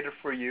been created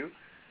for you,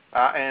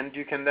 and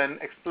you can then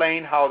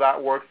explain how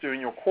that works during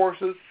your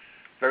courses.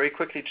 Very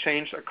quickly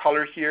change a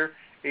color here,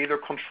 either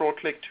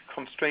control-click to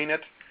constrain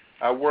it,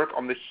 work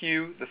on the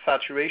hue, the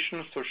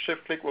saturation, so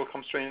shift-click will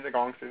constrain it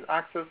along the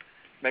axis,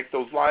 make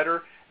those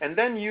lighter, and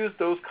then use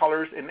those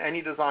colors in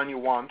any design you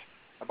want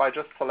by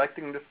just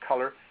selecting this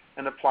color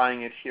and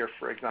applying it here,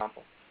 for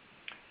example.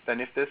 Then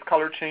if this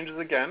color changes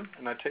again,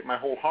 and I take my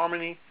whole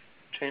harmony,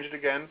 change it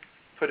again,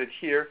 put it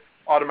here,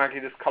 automatically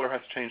this color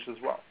has changed as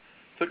well.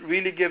 So it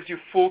really gives you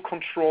full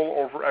control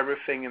over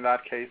everything. In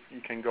that case,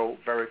 you can go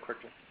very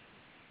quickly.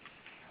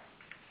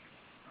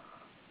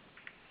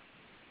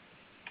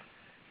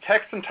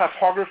 Text and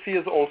typography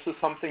is also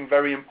something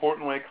very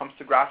important when it comes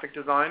to graphic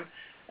design,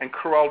 and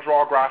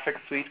CorelDRAW Graphics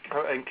Suite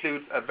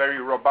includes a very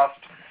robust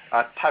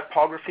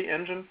typography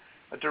engine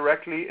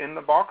directly in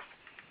the box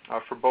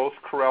for both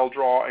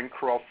CorelDRAW and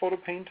Corel Photo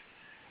Paint.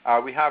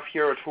 We have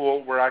here a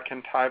tool where I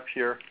can type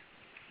here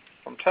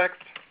some text.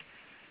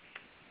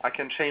 I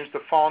can change the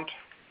font.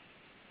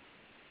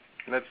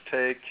 Let's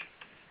take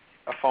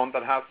a font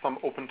that has some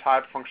open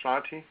type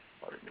functionality.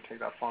 Let me take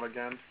that font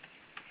again.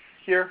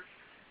 Here,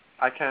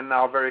 I can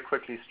now very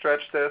quickly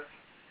stretch this.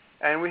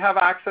 And we have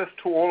access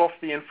to all of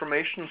the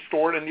information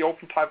stored in the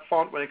open type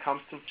font when it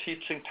comes to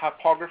teaching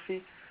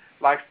typography,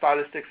 like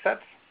stylistic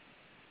sets.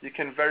 You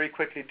can very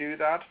quickly do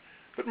that.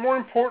 But more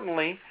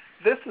importantly,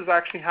 this is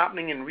actually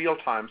happening in real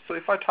time. So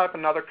if I type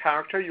another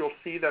character, you'll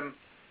see them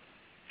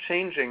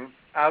changing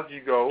as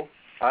you go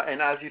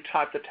and as you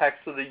type the text.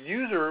 So the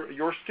user,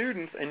 your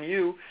students, and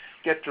you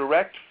get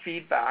direct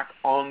feedback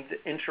on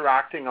the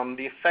interacting on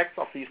the effects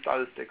of these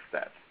stylistic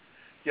sets.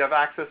 You have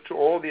access to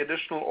all the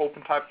additional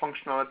open type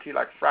functionality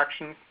like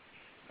fractions,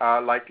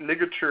 like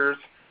ligatures,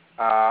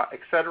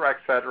 etc.,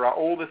 etc.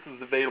 All this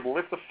is available.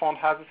 If the font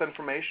has this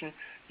information,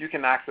 you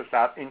can access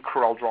that in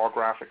CorelDRAW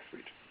Graphics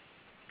Suite.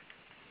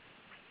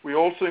 We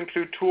also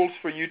include tools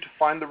for you to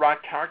find the right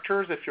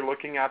characters. If you're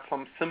looking at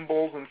some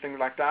symbols and things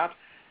like that,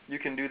 you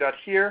can do that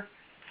here.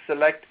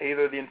 Select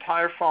either the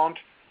entire font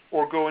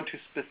or go into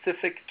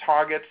specific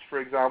targets. For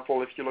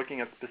example, if you're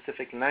looking at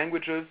specific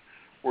languages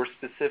or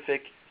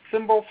specific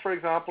symbols, for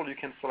example, you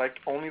can select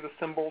only the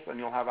symbols and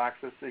you'll have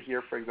access to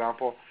here, for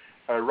example,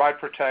 a right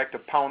protect, a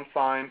pound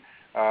sign,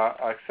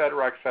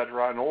 etc.,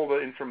 etc., and all the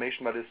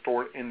information that is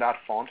stored in that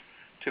font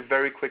to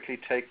very quickly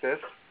take this,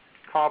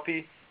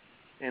 copy,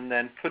 and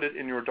then put it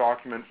in your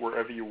document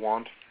wherever you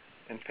want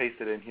and paste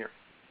it in here.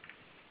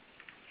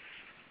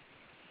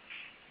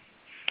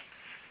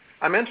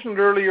 I mentioned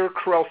earlier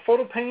Corel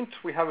Photo Paint.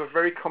 We have a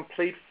very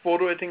complete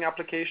photo editing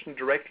application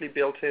directly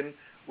built in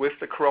with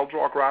the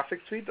CorelDRAW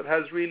Graphics Suite that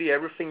has really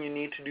everything you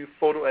need to do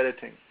photo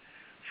editing.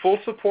 Full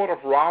support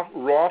of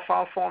raw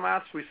file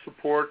formats. We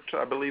support,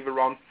 I believe,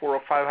 around 400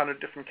 or 500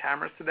 different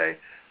cameras today.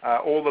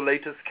 All the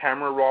latest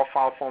camera raw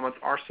file formats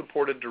are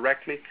supported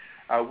directly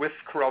with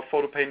Corel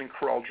Photo Paint and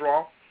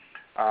CorelDRAW.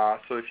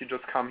 So if you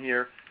just come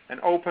here and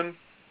open,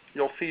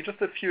 you'll see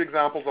just a few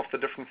examples of the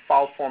different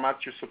file formats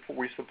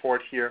we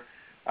support here,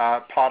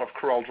 part of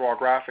CorelDRAW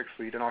Graphics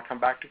Suite, and I'll come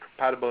back to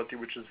compatibility,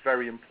 which is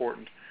very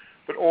important.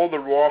 But all the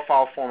raw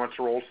file formats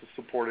are also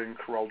supported in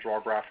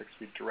CorelDRAW Graphics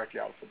Suite directly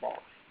out of the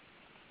box.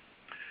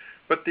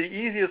 But the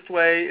easiest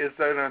way is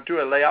that I'm going to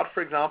do a layout,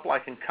 for example. I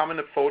can come in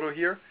a photo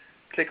here,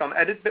 click on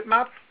Edit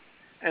Bitmap,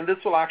 and this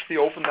will actually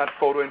open that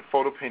photo in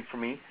Photo Paint for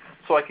me.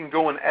 So I can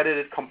go and edit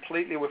it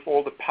completely with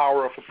all the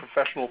power of a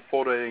professional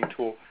photo editing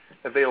tool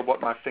available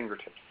at my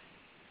fingertips.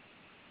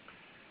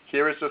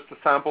 Here is just a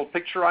sample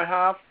picture I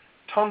have.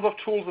 Tons of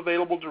tools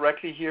available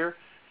directly here.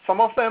 Some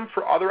of them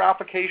for other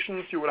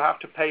applications you would have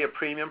to pay a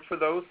premium for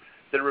those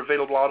that are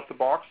available out of the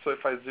box. So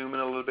if I zoom in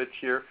a little bit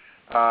here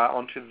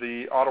onto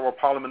the Ottawa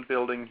Parliament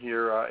building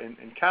here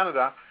in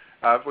Canada,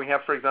 we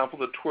have, for example,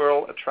 the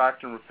Twirl,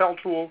 Attract, and Repel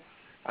tool.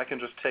 I can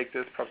just take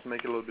this, perhaps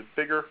make it a little bit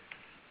bigger,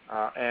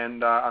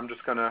 I'm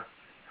just going to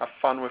have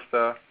fun with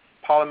the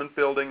Parliament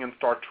building and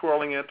start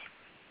twirling it.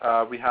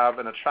 We have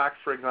an attract,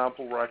 for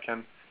example, where I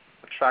can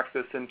attract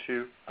this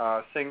into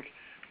sync.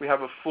 We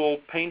have a full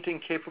painting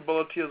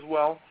capability as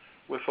well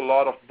with a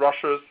lot of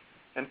brushes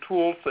and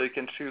tools, so you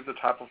can choose the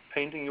type of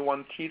painting you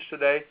want to teach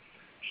today.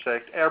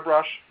 Select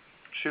airbrush,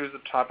 choose the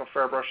type of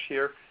airbrush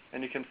here,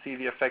 and you can see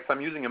the effects.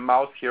 I'm using a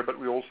mouse here, but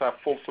we also have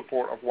full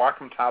support of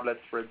Wacom tablets,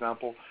 for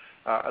example,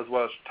 as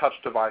well as touch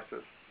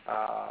devices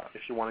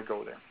if you want to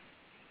go there.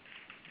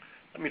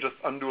 Let me just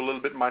undo a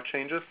little bit my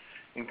changes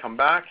and come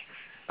back.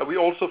 We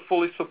also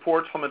fully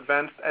support some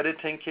advanced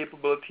editing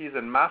capabilities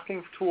and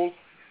masking tools.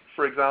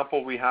 For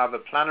example, we have a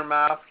planner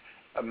mask,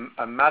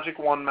 a magic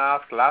wand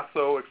mask,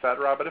 lasso,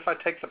 etc. But if I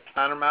take the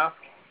planner mask,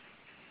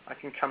 I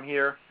can come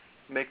here,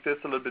 make this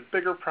a little bit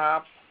bigger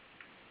perhaps,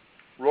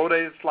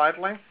 rotate it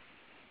slightly,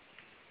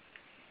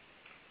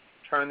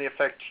 turn the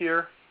effect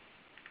here,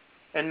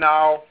 and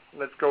now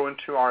let's go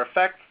into our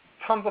effects.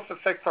 Tons of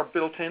effects are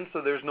built in,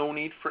 so there's no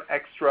need for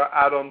extra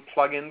add-on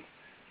plugins.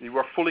 You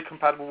are fully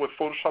compatible with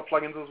Photoshop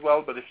plugins as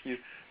well, but if you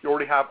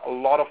already have a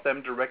lot of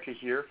them directly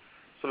here.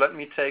 So let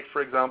me take,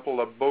 for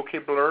example, a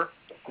bokeh blur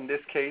in this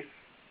case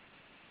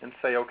and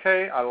say,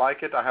 okay, I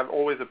like it. I have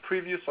always a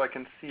preview so I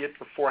can see it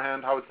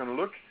beforehand how it's going to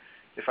look.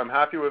 If I'm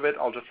happy with it,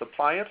 I'll just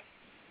apply it.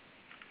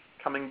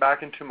 Coming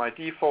back into my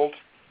default,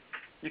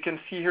 you can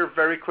see here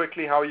very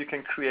quickly how you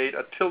can create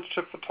a tilt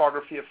shift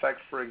photography effect,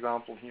 for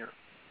example, here.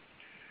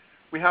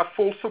 We have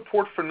full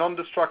support for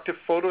non-destructive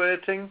photo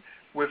editing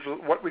with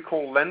what we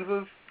call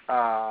lenses.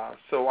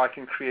 So I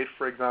can create,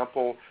 for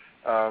example,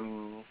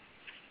 gamma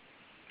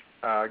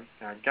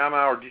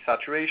or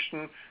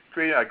desaturation,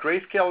 create a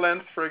grayscale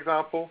lens, for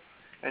example,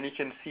 and you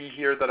can see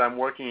here that I'm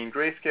working in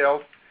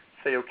grayscale.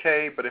 Say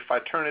OK, but if I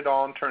turn it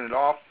on, turn it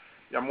off,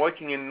 I'm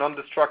working in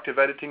non-destructive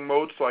editing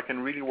mode, so I can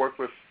really work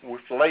with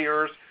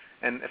layers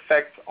and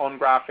effects on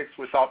graphics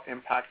without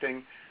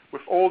impacting,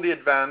 with all the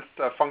advanced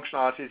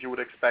functionalities you would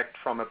expect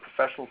from a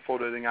professional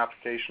photo editing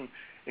application,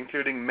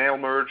 including mail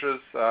merges,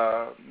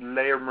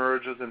 layer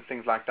merges, and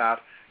things like that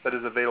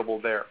is available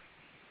there.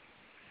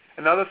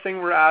 Another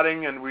thing we're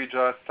adding, and we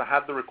just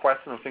had the request,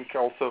 and I think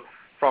also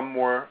from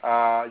more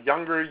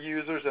younger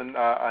users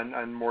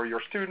and more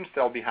your students,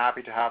 they'll be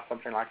happy to have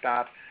something like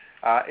that,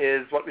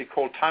 is what we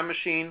call Time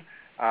Machine,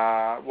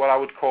 what I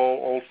would call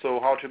also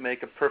how to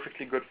make a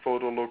perfectly good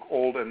photo look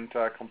old and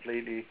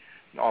completely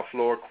of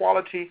lower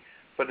quality,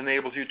 but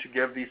enables you to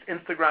give these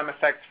Instagram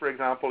effects, for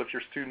example, if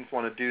your students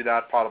want to do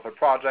that part of a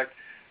project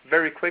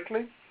very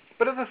quickly.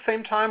 But at the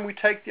same time, we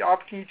take the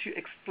opportunity to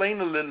explain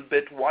a little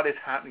bit what is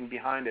happening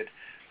behind it.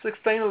 So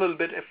explain a little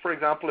bit, if, for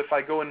example, if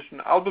I go into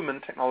an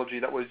albumin technology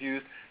that was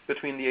used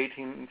between the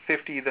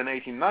 1850s and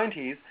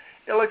 1890s,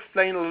 it'll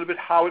explain a little bit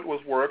how it was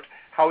worked,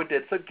 how it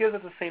did. So it gives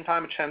at the same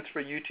time a chance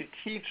for you to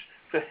teach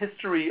the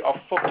history of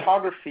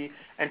photography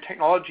and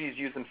technologies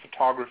used in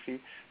photography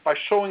by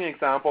showing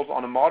examples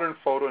on a modern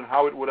photo and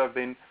how it would have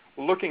been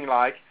looking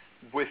like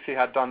if you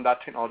had done that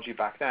technology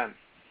back then.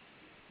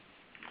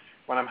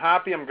 When I'm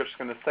happy, I'm just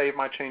going to save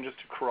my changes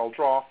to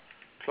CorelDRAW,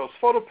 close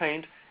Photo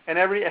Paint, and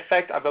every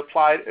effect I've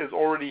applied is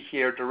already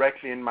here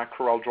directly in my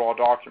CorelDRAW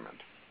document.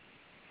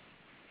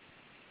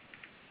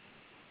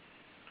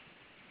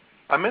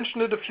 I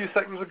mentioned it a few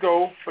seconds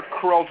ago, but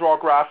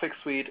CorelDRAW Graphics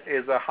Suite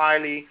is a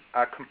highly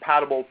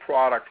compatible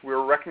product.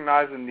 We're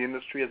recognized in the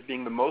industry as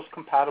being the most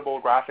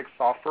compatible graphics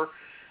software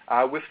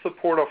with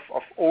support of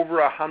over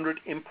 100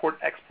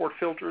 import-export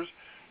filters.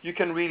 You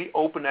can really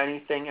open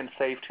anything and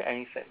save to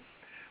anything.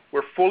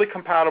 We're fully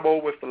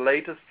compatible with the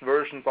latest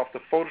versions of the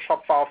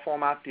Photoshop file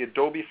format, the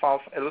Adobe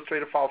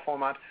Illustrator file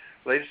format,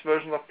 latest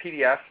versions of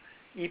PDF,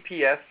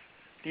 EPS,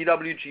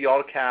 DWG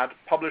AutoCAD,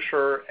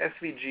 Publisher,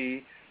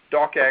 SVG,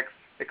 DocX,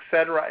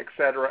 etc.,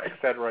 etc.,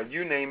 etc.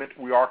 You name it,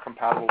 we are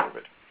compatible with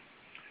it.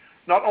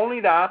 Not only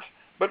that,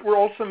 but we're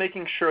also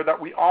making sure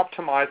that we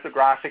optimize the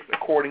graphics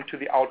according to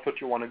the output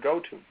you want to go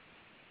to.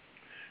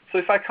 So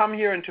if I come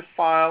here into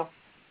File,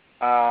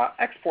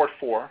 Export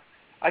For,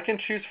 I can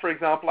choose, for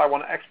example, I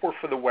want to export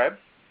for the web.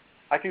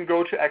 I can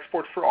go to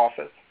Export for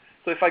Office.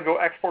 So if I go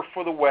Export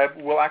for the web,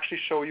 we'll actually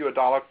show you a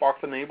dialog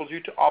box that enables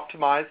you to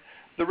optimize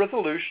the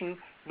resolution,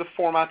 the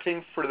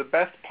formatting for the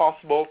best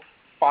possible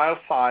file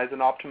size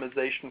and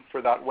optimization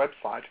for that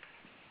website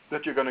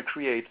that you're going to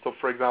create. So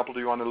for example, do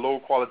you want a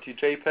low quality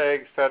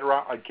JPEG,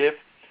 etc., a GIF,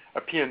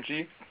 a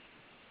PNG?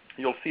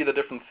 You'll see the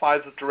different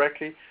sizes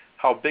directly,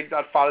 how big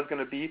that file is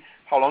going to be,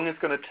 how long it's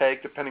going to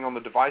take depending on the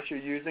device you're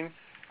using.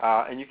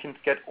 And you can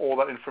get all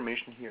that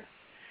information here.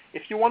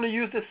 If you want to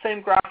use this same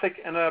graphic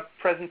in a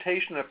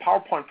presentation, a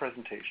PowerPoint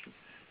presentation,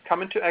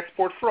 come into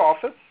Export for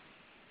Office,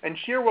 and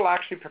here we'll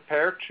actually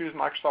prepare, choose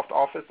Microsoft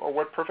Office or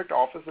WordPerfect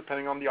Office,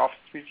 depending on the Office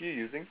suite you're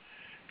using.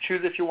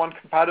 Choose if you want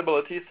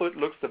compatibility so it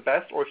looks the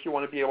best, or if you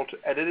want to be able to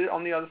edit it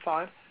on the other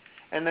side,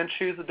 and then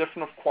choose the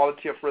different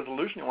quality of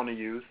resolution you want to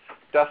use.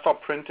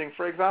 Desktop printing,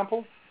 for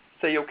example.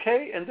 Say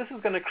OK, and this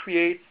is going to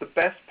create the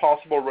best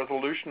possible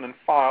resolution and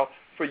file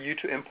for you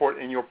to import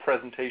in your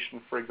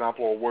presentation, for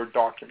example, or Word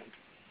document.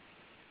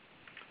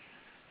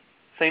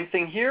 Same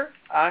thing here,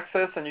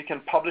 access, and you can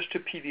publish to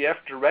PDF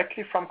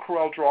directly from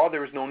CorelDRAW.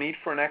 There is no need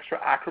for an extra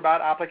Acrobat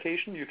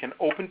application. You can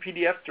open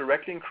PDF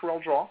directly in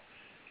CorelDRAW.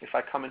 If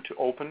I come into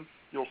Open,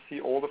 you'll see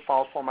all the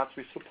file formats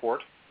we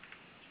support.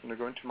 I'm going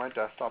to go into my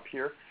desktop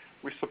here.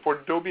 We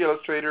support Adobe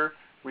Illustrator.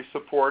 We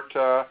support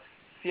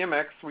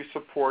CMX. We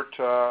support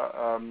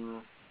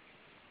AutoCAD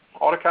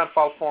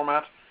file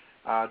format.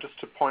 Just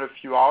to point a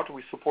few out,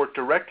 we support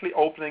directly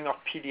opening of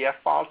PDF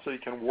files, so you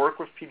can work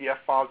with PDF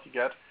files you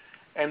get,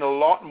 and a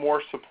lot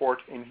more support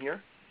in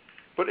here.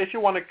 But if you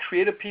want to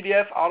create a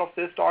PDF out of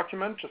this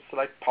document, just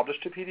select Publish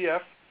to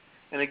PDF.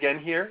 And again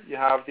here, you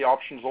have the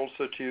options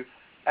also to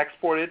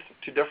export it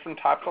to different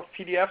types of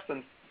PDFs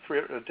and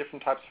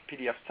different types of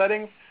PDF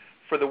settings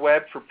for the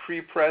web, for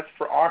pre-press,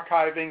 for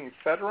archiving,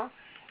 etc.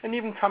 And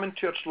even come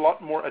into a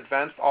lot more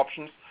advanced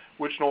options,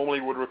 which normally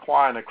would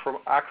require an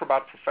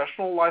Acrobat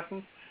Professional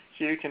license.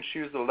 Here you can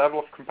choose the level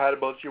of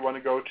compatibility you want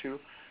to go to.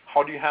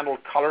 How do you handle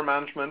color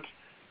management?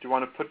 Do you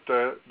want to put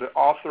the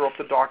author of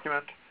the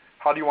document?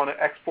 How do you want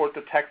to export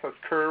the text as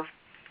curved?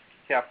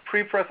 You have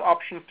pre-press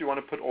options. Do you want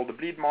to put all the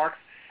bleed marks?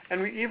 And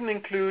we even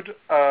include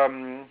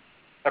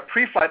a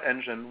pre-flight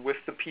engine with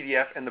the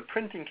PDF and the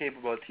printing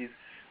capabilities,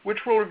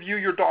 which will review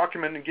your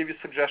document and give you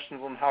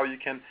suggestions on how you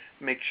can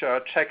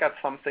check out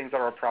some things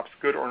that are perhaps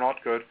good or not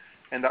good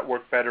and that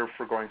work better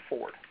for going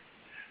forward.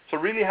 So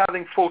really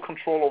having full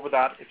control over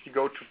that. If you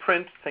go to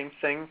print, same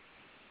thing.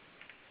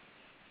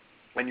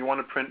 When you want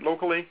to print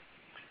locally,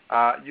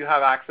 you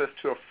have access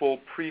to a full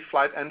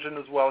pre-flight engine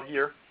as well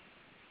here.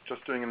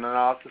 Just doing an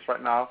analysis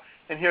right now.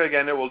 And here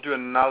again, it will do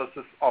an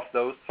analysis of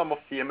those. Some of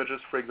the images,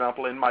 for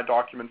example, in my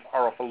documents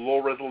are of a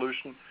low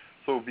resolution,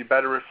 so it would be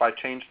better if I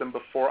change them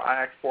before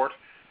I export.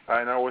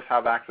 And I always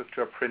have access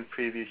to a print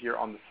preview here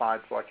on the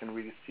side, so I can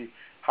really see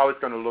how it's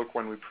going to look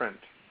when we print.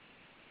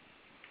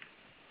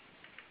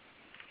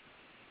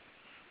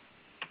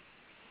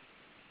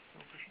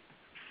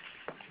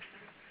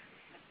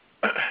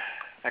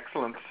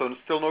 Excellent. So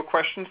still no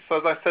questions. So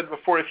as I said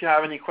before, if you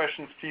have any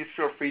questions, please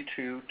feel free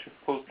to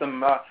post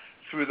them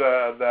through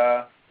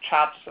the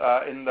chat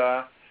in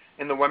the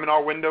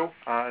webinar window,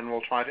 and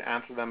we'll try to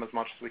answer them as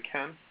much as we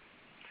can.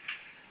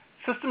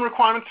 System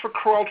requirements for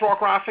CorelDRAW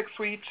Graphics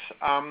Suite.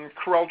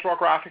 CorelDRAW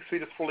Graphics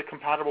Suite is fully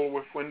compatible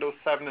with Windows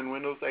 7 and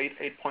Windows 8,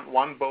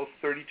 8.1, both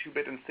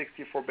 32-bit and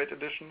 64-bit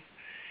editions.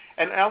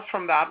 And else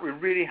from that, we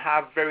really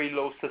have very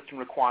low system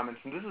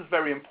requirements. And this is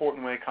very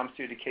important when it comes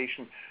to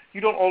education.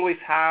 You don't always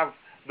have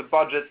the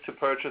budget to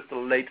purchase the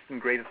latest and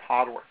greatest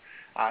hardware.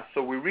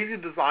 So we really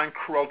designed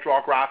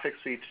CorelDRAW Graphics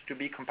Suite to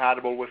be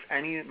compatible with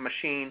any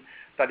machine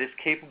that is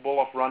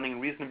capable of running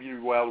reasonably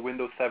well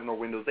Windows 7 or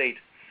Windows 8.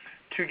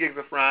 2 gigs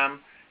of RAM.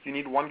 You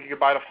need 1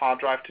 gigabyte of hard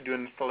drive to do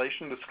an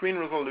installation. The screen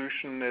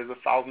resolution is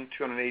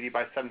 1280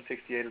 by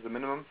 768 as a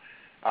minimum.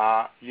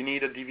 You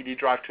need a DVD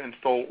drive to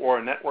install or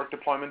a network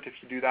deployment if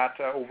you do that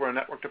over a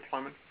network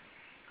deployment.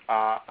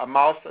 A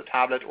mouse, a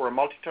tablet, or a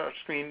multi-touch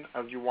screen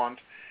as you want,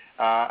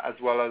 as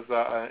well as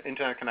an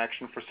internet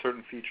connection for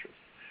certain features.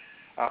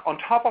 On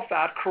top of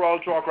that,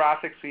 CorelDRAW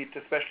Graphics Suite,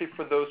 especially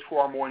for those who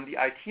are more in the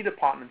IT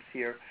departments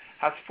here,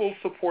 has full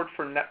support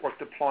for network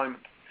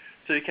deployment.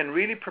 So you can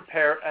really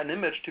prepare an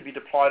image to be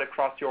deployed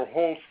across your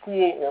whole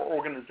school or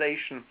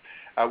organization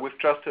with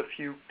just a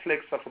few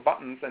clicks of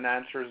buttons and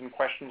answers and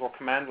questions or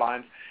command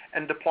lines,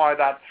 and deploy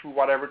that through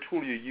whatever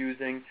tool you're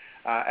using,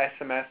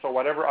 SMS or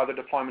whatever other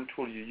deployment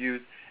tool you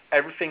use.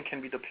 Everything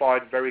can be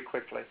deployed very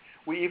quickly.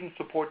 We even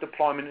support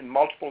deployment in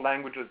multiple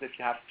languages if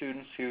you have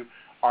students who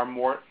are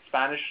more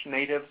Spanish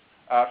natives,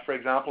 for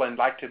example, and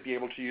like to be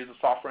able to use the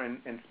software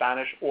in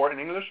Spanish or in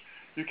English.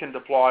 You can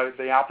deploy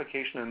the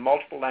application in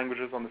multiple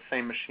languages on the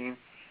same machine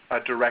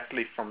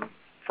directly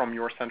from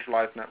your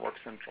centralized network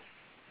central.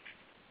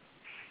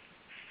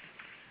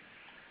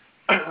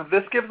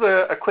 This gives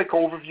a quick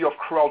overview of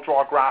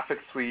CorelDRAW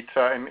Graphics Suite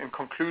and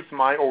concludes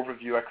my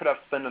overview. I could have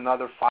spent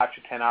another 5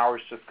 to 10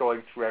 hours just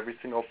going through every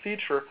single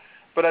feature,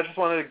 but I just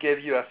wanted to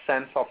give you a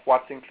sense of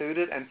what's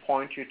included and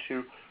point you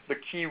to the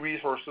key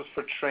resources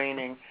for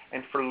training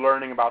and for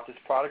learning about this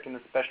product, and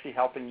especially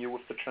helping you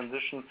with the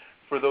transition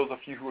for those of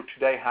you who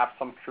today have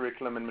some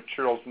curriculum and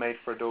materials made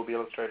for Adobe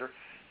Illustrator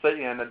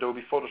and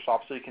Adobe Photoshop,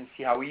 so you can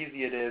see how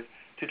easy it is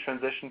to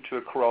transition to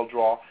a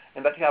CorelDRAW,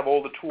 and that you have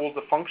all the tools.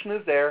 The function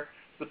is there.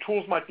 The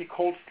tools might be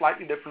called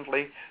slightly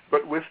differently,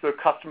 but with the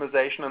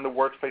customization and the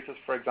workspaces,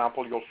 for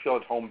example, you'll feel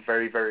at home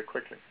very, very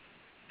quickly.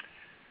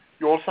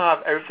 You also have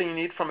everything you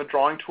need from the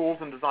drawing tools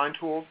and design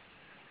tools.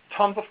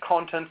 Tons of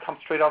content comes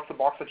straight out the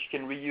box that you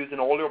can reuse in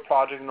all your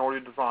projects and all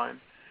your design.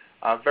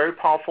 Very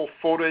powerful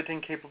photo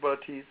editing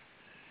capabilities,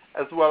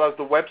 as well as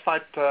the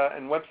website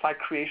and website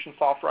creation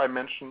software I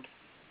mentioned.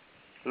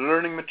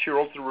 Learning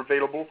materials that are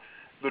available.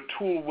 The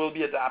tool will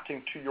be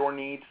adapting to your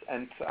needs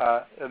and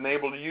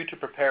enable you to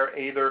prepare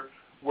either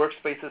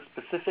workspaces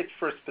specific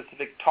for a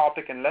specific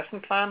topic and lesson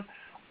plan,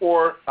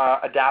 or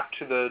adapt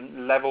to the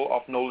level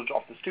of knowledge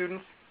of the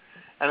students,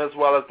 and as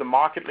well as the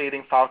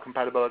market-leading file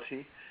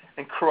compatibility,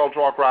 And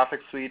CorelDRAW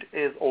Graphics Suite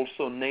is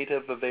also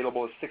native,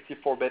 available as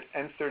 64-bit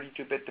and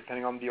 32-bit,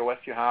 depending on the OS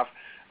you have,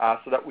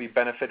 so that we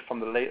benefit from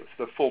the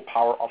full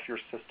power of your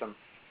system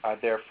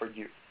there for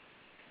you.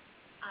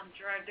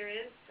 Gérard, there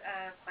is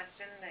a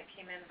question that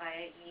came in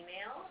via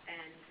email,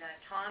 and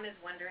Tom is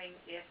wondering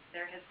if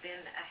there has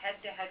been a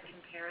head-to-head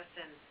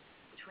comparison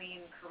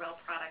between Corel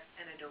products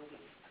and Adobe.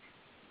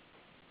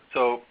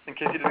 So in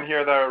case you didn't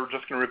hear that, we're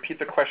just going to repeat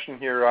the question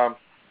here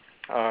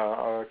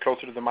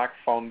closer to the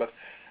microphone. But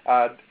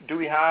do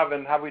we have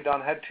and have we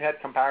done head-to-head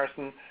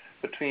comparison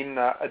between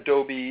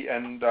Adobe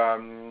and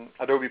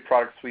Adobe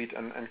Product Suite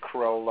and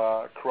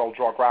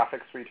CorelDRAW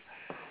Graphics Suite?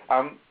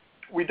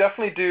 We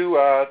definitely do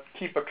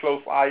keep a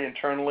close eye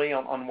internally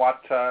on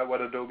what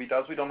Adobe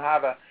does. We don't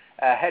have a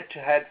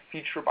head-to-head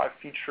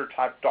feature-by-feature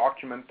type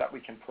document that we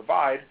can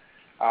provide.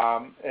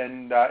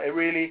 It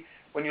really,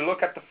 when you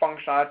look at the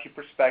functionality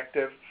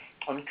perspective,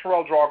 on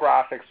CorelDRAW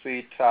Graphics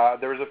Suite,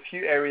 there's a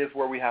few areas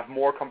where we have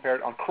more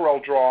compared on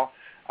CorelDRAW.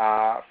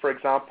 For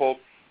example,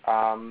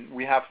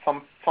 we have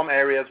some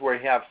areas where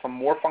we have some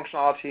more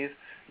functionalities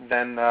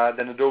than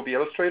Adobe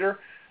Illustrator.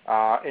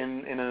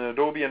 In an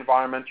Adobe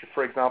environment,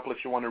 for example,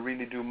 if you want to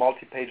really do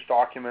multi-page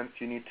documents,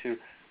 you need to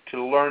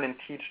learn and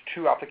teach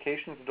two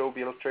applications, Adobe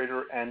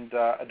Illustrator and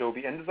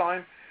Adobe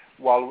InDesign,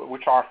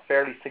 which are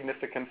fairly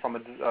significant from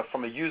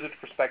a usage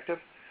perspective.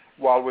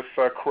 While with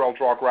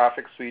CorelDRAW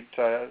Graphics Suite,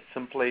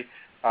 simply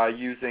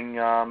using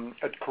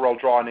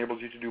CorelDRAW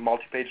enables you to do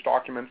multi-page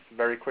documents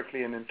very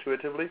quickly and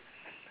intuitively.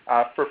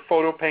 For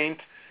Photo Paint,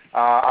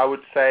 I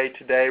would say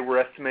today we're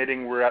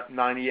estimating we're at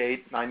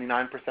 98,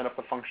 99% of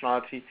the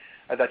functionality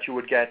that you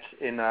would get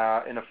in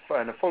a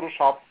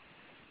Photoshop.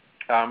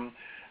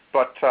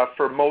 But for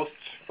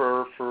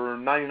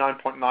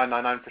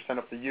 99.999%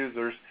 of the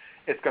users,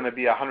 it's going to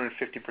be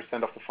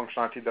 150% of the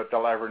functionality that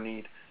they'll ever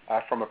need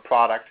from a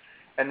product.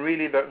 And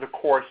really the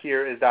core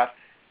here is that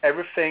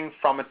everything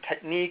from a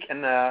technique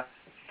and a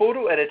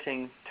photo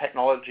editing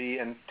technology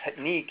and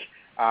technique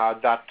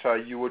that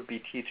you would be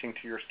teaching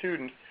to your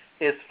students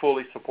is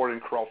fully supported in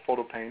Corel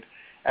Photo Paint.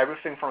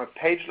 Everything from a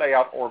page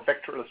layout or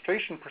vector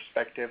illustration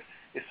perspective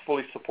is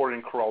fully supported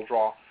in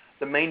CorelDRAW.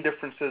 The main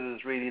differences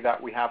is really that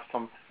we have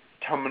some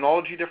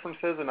terminology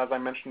differences, and as I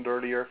mentioned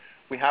earlier,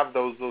 we have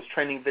those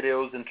training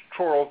videos and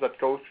tutorials that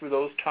go through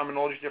those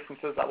terminology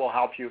differences that will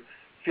help you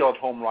feel at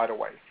home right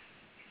away.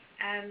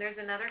 And there's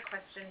another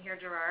question here,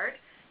 Gérard.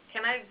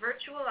 Can I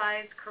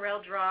virtualize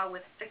CorelDRAW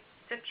with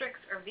Citrix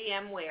or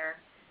VMware?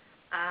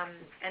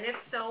 And if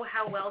so,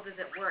 how well does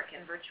it work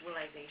in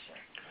virtualization?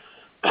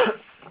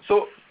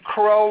 So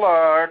Corel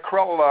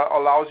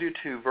allows you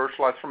to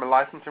virtualize from a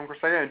licensing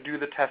perspective and do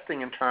the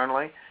testing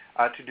internally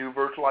to do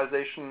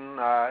virtualization,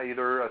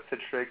 either a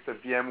Citrix, a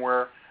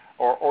VMware,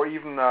 or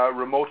even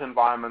remote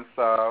environments.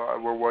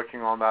 We're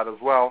working on that as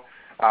well.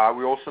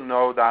 We also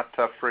know that,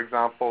 for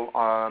example,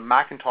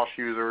 Macintosh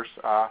users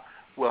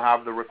will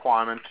have the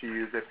requirement to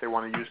use, if they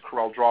want to use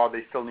CorelDRAW,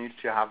 they still need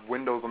to have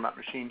Windows on that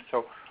machine.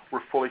 So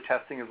we're fully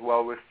testing as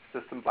well with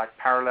systems like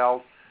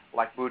Parallels,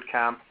 like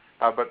Bootcamp,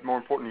 but more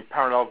importantly,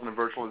 Parallels in a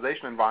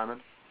virtualization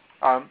environment.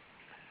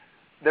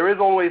 There is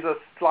always a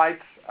slight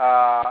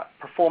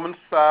performance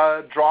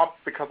drop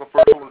because of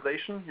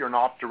virtualization. You're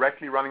not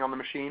directly running on the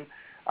machine,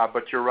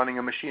 but you're running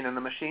a machine in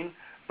the machine.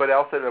 But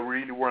else it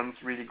really runs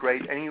really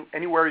great.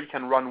 Anywhere you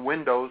can run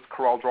Windows,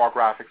 CorelDRAW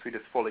Graphics Suite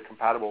is fully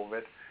compatible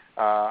with it,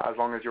 as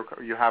long as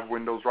you have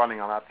Windows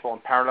running on that. So on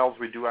Parallels,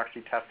 we do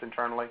actually test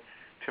internally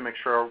to make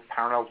sure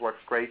Parallels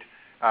works great,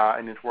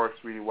 and it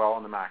works really well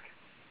on the Mac.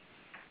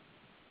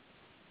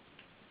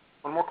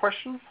 One more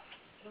question?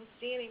 I don't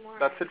see any more.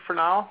 That's it for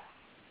now.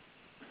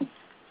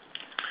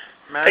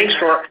 Thanks,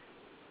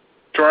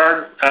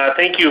 Gérard.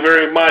 Thank you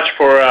very much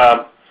for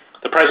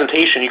the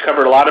presentation. You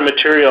covered a lot of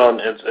material,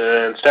 and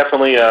it's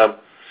definitely a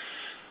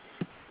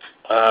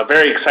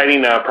very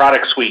exciting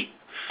product suite,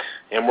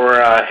 and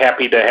we're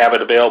happy to have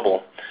it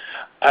available.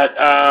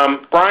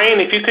 Brian,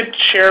 if you could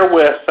share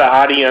with the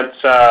audience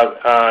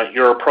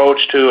your approach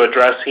to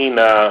addressing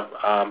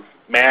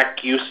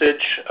Mac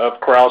usage of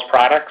Corel's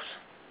products.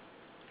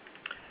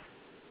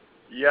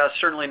 Yeah,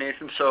 certainly,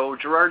 Nathan. So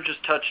Gérard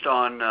just touched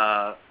on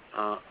a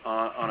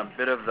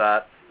bit of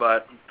that,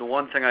 but the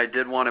one thing I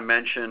did want to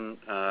mention,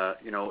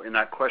 in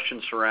that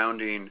question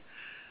surrounding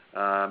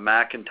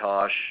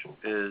Macintosh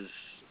is,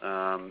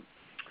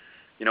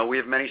 we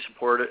have many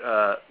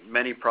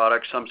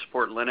products. Some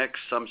support Linux,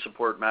 some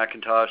support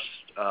Macintosh.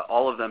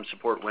 All of them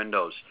support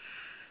Windows.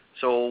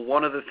 So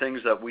one of the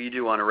things that we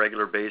do on a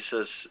regular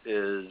basis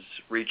is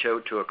reach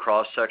out to a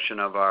cross-section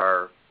of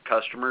our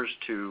customers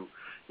to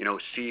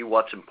see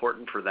what's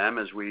important for them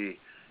as we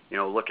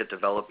look at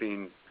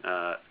developing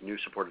new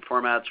supported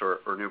formats or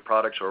new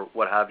products or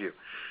what have you.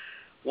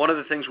 One of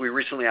the things we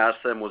recently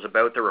asked them was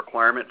about the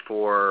requirement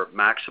for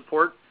Mac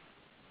support,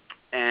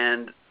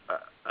 and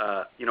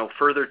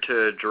further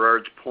to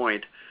Gérard's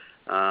point,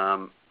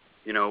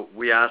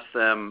 we asked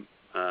them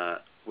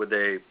would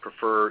they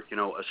prefer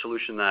a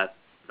solution that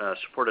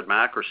supported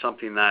Mac or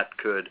something that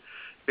could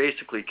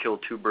basically kill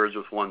two birds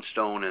with one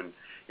stone and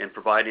in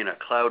providing a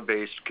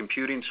cloud-based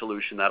computing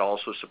solution that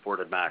also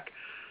supported Mac.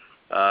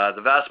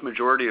 The vast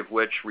majority of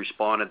which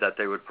responded that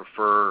they would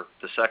prefer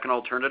the second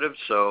alternative,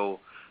 so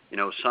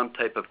some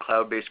type of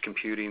cloud-based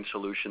computing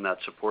solution that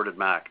supported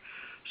Mac.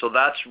 So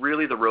that's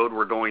really the road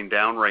we're going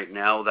down right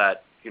now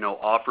that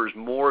offers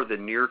more the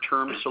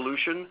near-term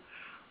solution,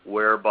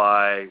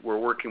 whereby we're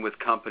working with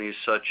companies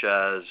such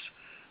as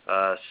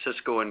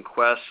Cisco and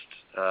Quest,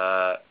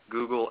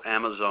 Google,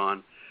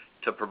 Amazon,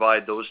 to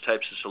provide those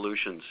types of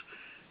solutions.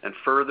 And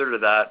further to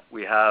that,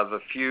 we have a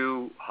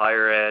few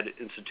higher ed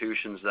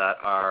institutions that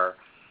are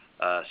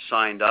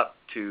signed up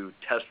to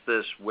test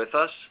this with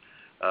us.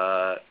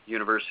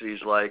 Universities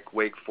like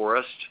Wake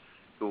Forest,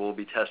 who will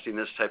be testing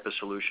this type of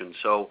solution.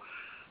 So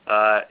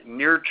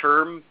near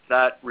term,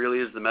 that really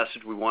is the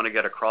message we want to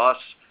get across.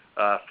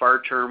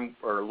 Far term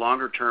or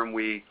longer term,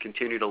 we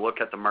continue to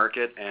look at the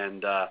market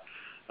and,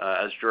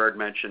 as Gérard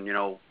mentioned,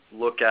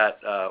 look at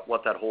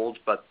what that holds.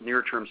 But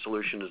near term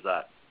solution is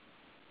that.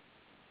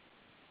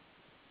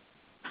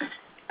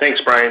 Thanks,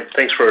 Brian.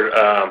 Thanks for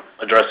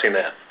addressing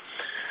that.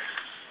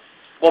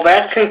 Well,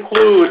 that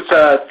concludes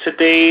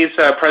today's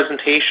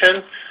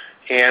presentation,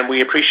 and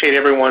we appreciate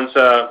everyone's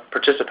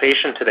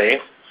participation today.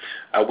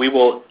 We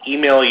will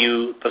email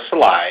you the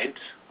slides.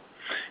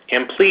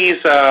 And please,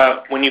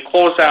 when you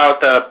close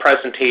out the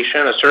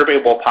presentation, a survey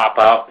will pop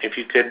up. If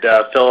you could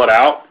fill it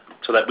out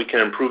so that we can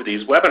improve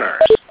these webinars.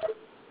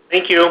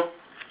 Thank you.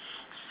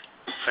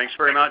 Thanks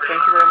very much.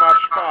 Thank you very much.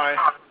 Bye.